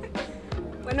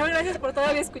 Bueno, gracias por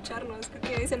todavía escucharnos, creo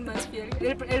que es el más fiel,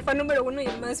 el fan número 1 y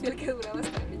el más fiel que duraba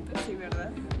hasta ahorita. Sí,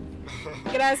 ¿verdad?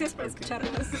 Gracias por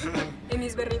escucharnos en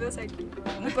mis berridos aquí.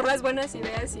 Y por las buenas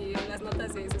ideas y las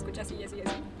notas de se escucha así y así y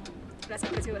así. Las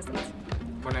aprecio bastante.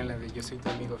 Ponle la de yo soy tu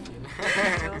amigo fiel.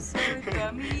 Yo soy tu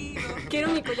amigo. Quiero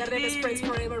mi collar de Best Friends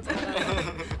Forever.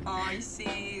 Ay,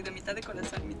 sí, de mitad de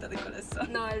corazón, mitad de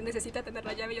corazón. No, él necesita tener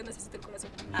la llave y yo necesito el corazón.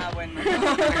 Bueno.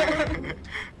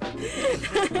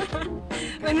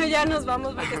 Bueno, ya nos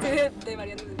vamos porque estoy de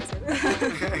variando demasiado.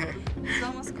 Nos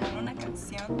vamos con una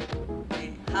canción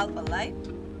de Half Alive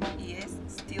y es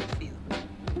Still Feel.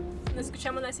 Nos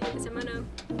escuchamos la siguiente semana.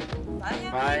 Bye,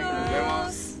 Bye, amigos. nos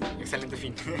vemos. Excelente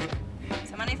fin.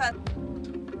 Semana Ifad.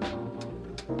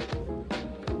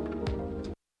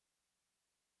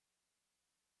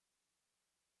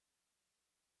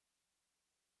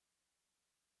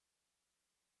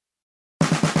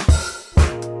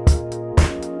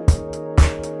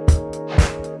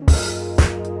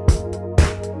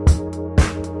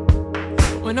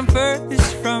 When I'm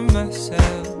furthest from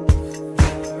myself,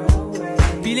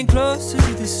 feeling closer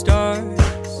to the stars,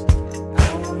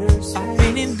 I've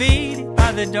been invaded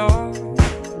by the dark,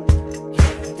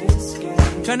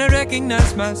 trying to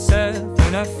recognize myself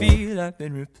when I feel I've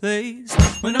been replaced.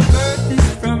 When I'm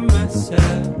furthest from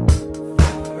myself,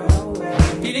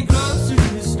 feeling closer to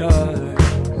the stars,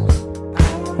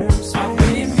 I've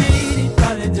been invaded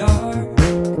by the dark,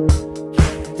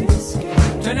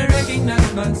 trying to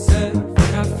recognize myself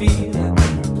when I feel I've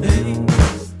been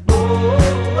replaced. But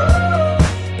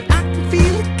I can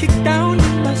feel it kick down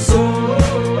in my soul,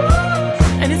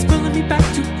 and it's pulling me back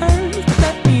to earth.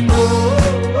 Let me know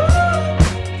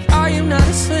I am not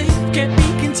a slave, can't be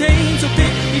contained. So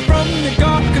pick me from the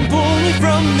dark and pull me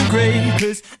from the grave,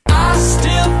 'cause I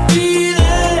still feel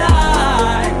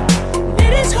alive.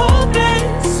 It is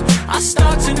hopeless, I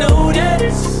start to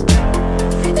notice,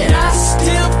 and I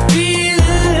still feel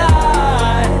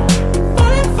alive.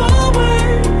 Falling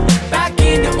forward, back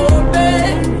into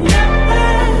orbit, yeah.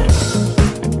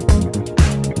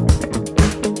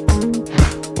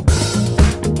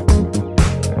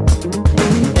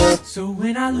 So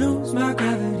when I lose my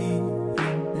gravity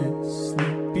in this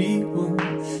sleepy room,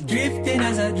 drifting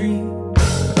as I dream,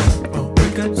 I'll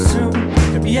wake up soon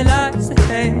to realize the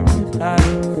hand of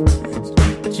life is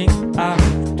reaching out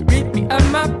to rid me of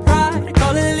my pride. I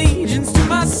call allegiance to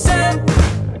myself.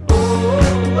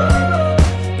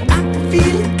 But I can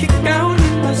feel it kick down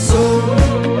in my soul,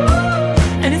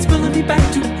 and it's pulling me back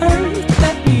to earth.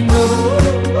 Let me know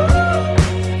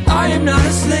I am not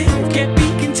a slave, can't be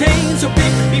contained. So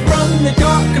pick me from the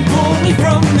dark and pull me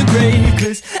from the grave,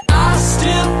 'cause I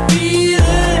still feel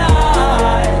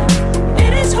alive.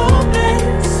 It is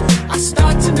hopeless, I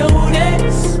start to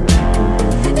notice,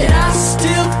 and I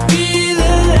still feel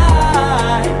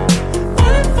alive.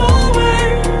 Falling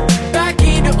forward, back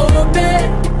into orbit.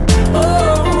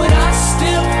 Oh, and I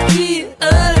still feel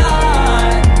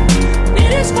alive.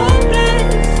 It is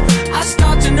hopeless, I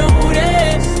start to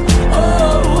notice.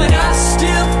 Oh, and I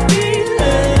still feel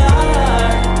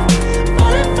alive.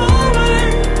 Falling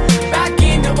forward, back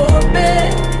into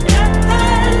orbit. Yeah.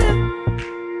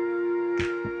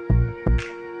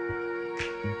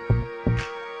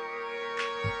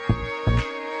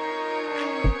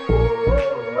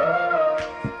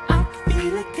 I can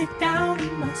feel it kick down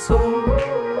in my soul.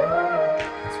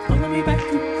 It's pulling me back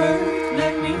to earth,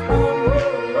 let me know.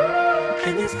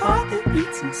 And this heart that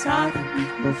beats inside of me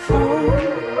will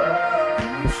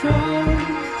show.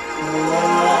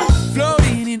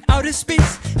 Floating in outer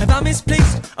space, have I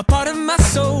misplaced a part of my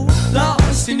soul?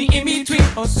 Lost in the in-between,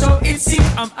 or so it seems.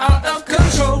 I'm out of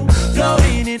control.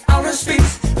 Floating in outer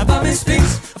space, have I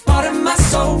misplaced a part of my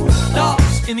soul?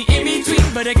 Lost in the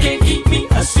in-between, but it can't keep me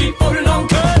asleep for long,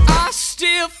 'cause I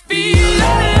still feel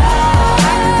alive.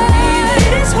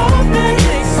 It is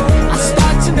hopeless, I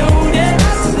start to notice.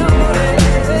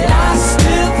 I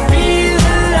still feel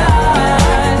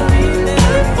alive.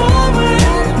 Moving forward,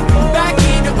 back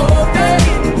into orbit.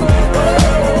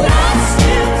 Oh, I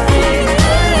still feel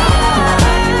alive.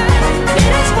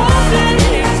 It is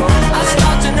hopeless, I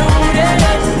start to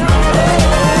notice. Oh,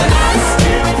 I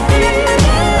still feel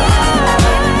alive.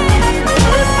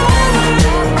 Moving forward,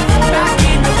 back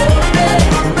into orbit.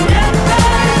 Yeah.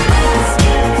 I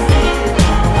still feel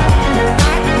alive.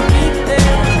 I can be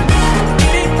there.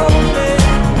 It ain't open,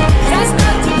 just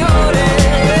not to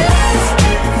notice.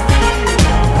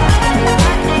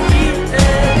 I can be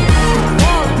there.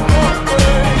 Falling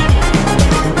forward.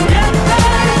 Yeah.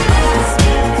 I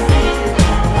still feel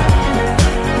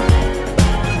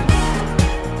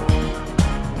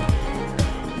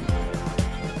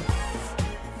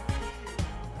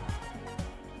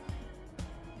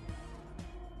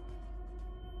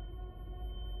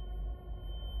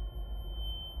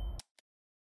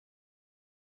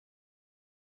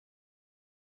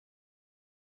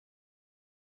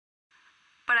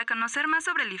Para conocer más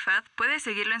sobre el IFAD, puedes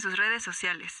seguirlo en sus redes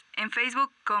sociales. En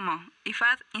Facebook como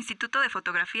IFAD, Instituto de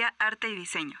Fotografía, Arte y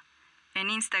Diseño. En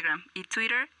Instagram y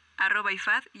Twitter,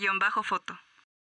 @IFAD_foto.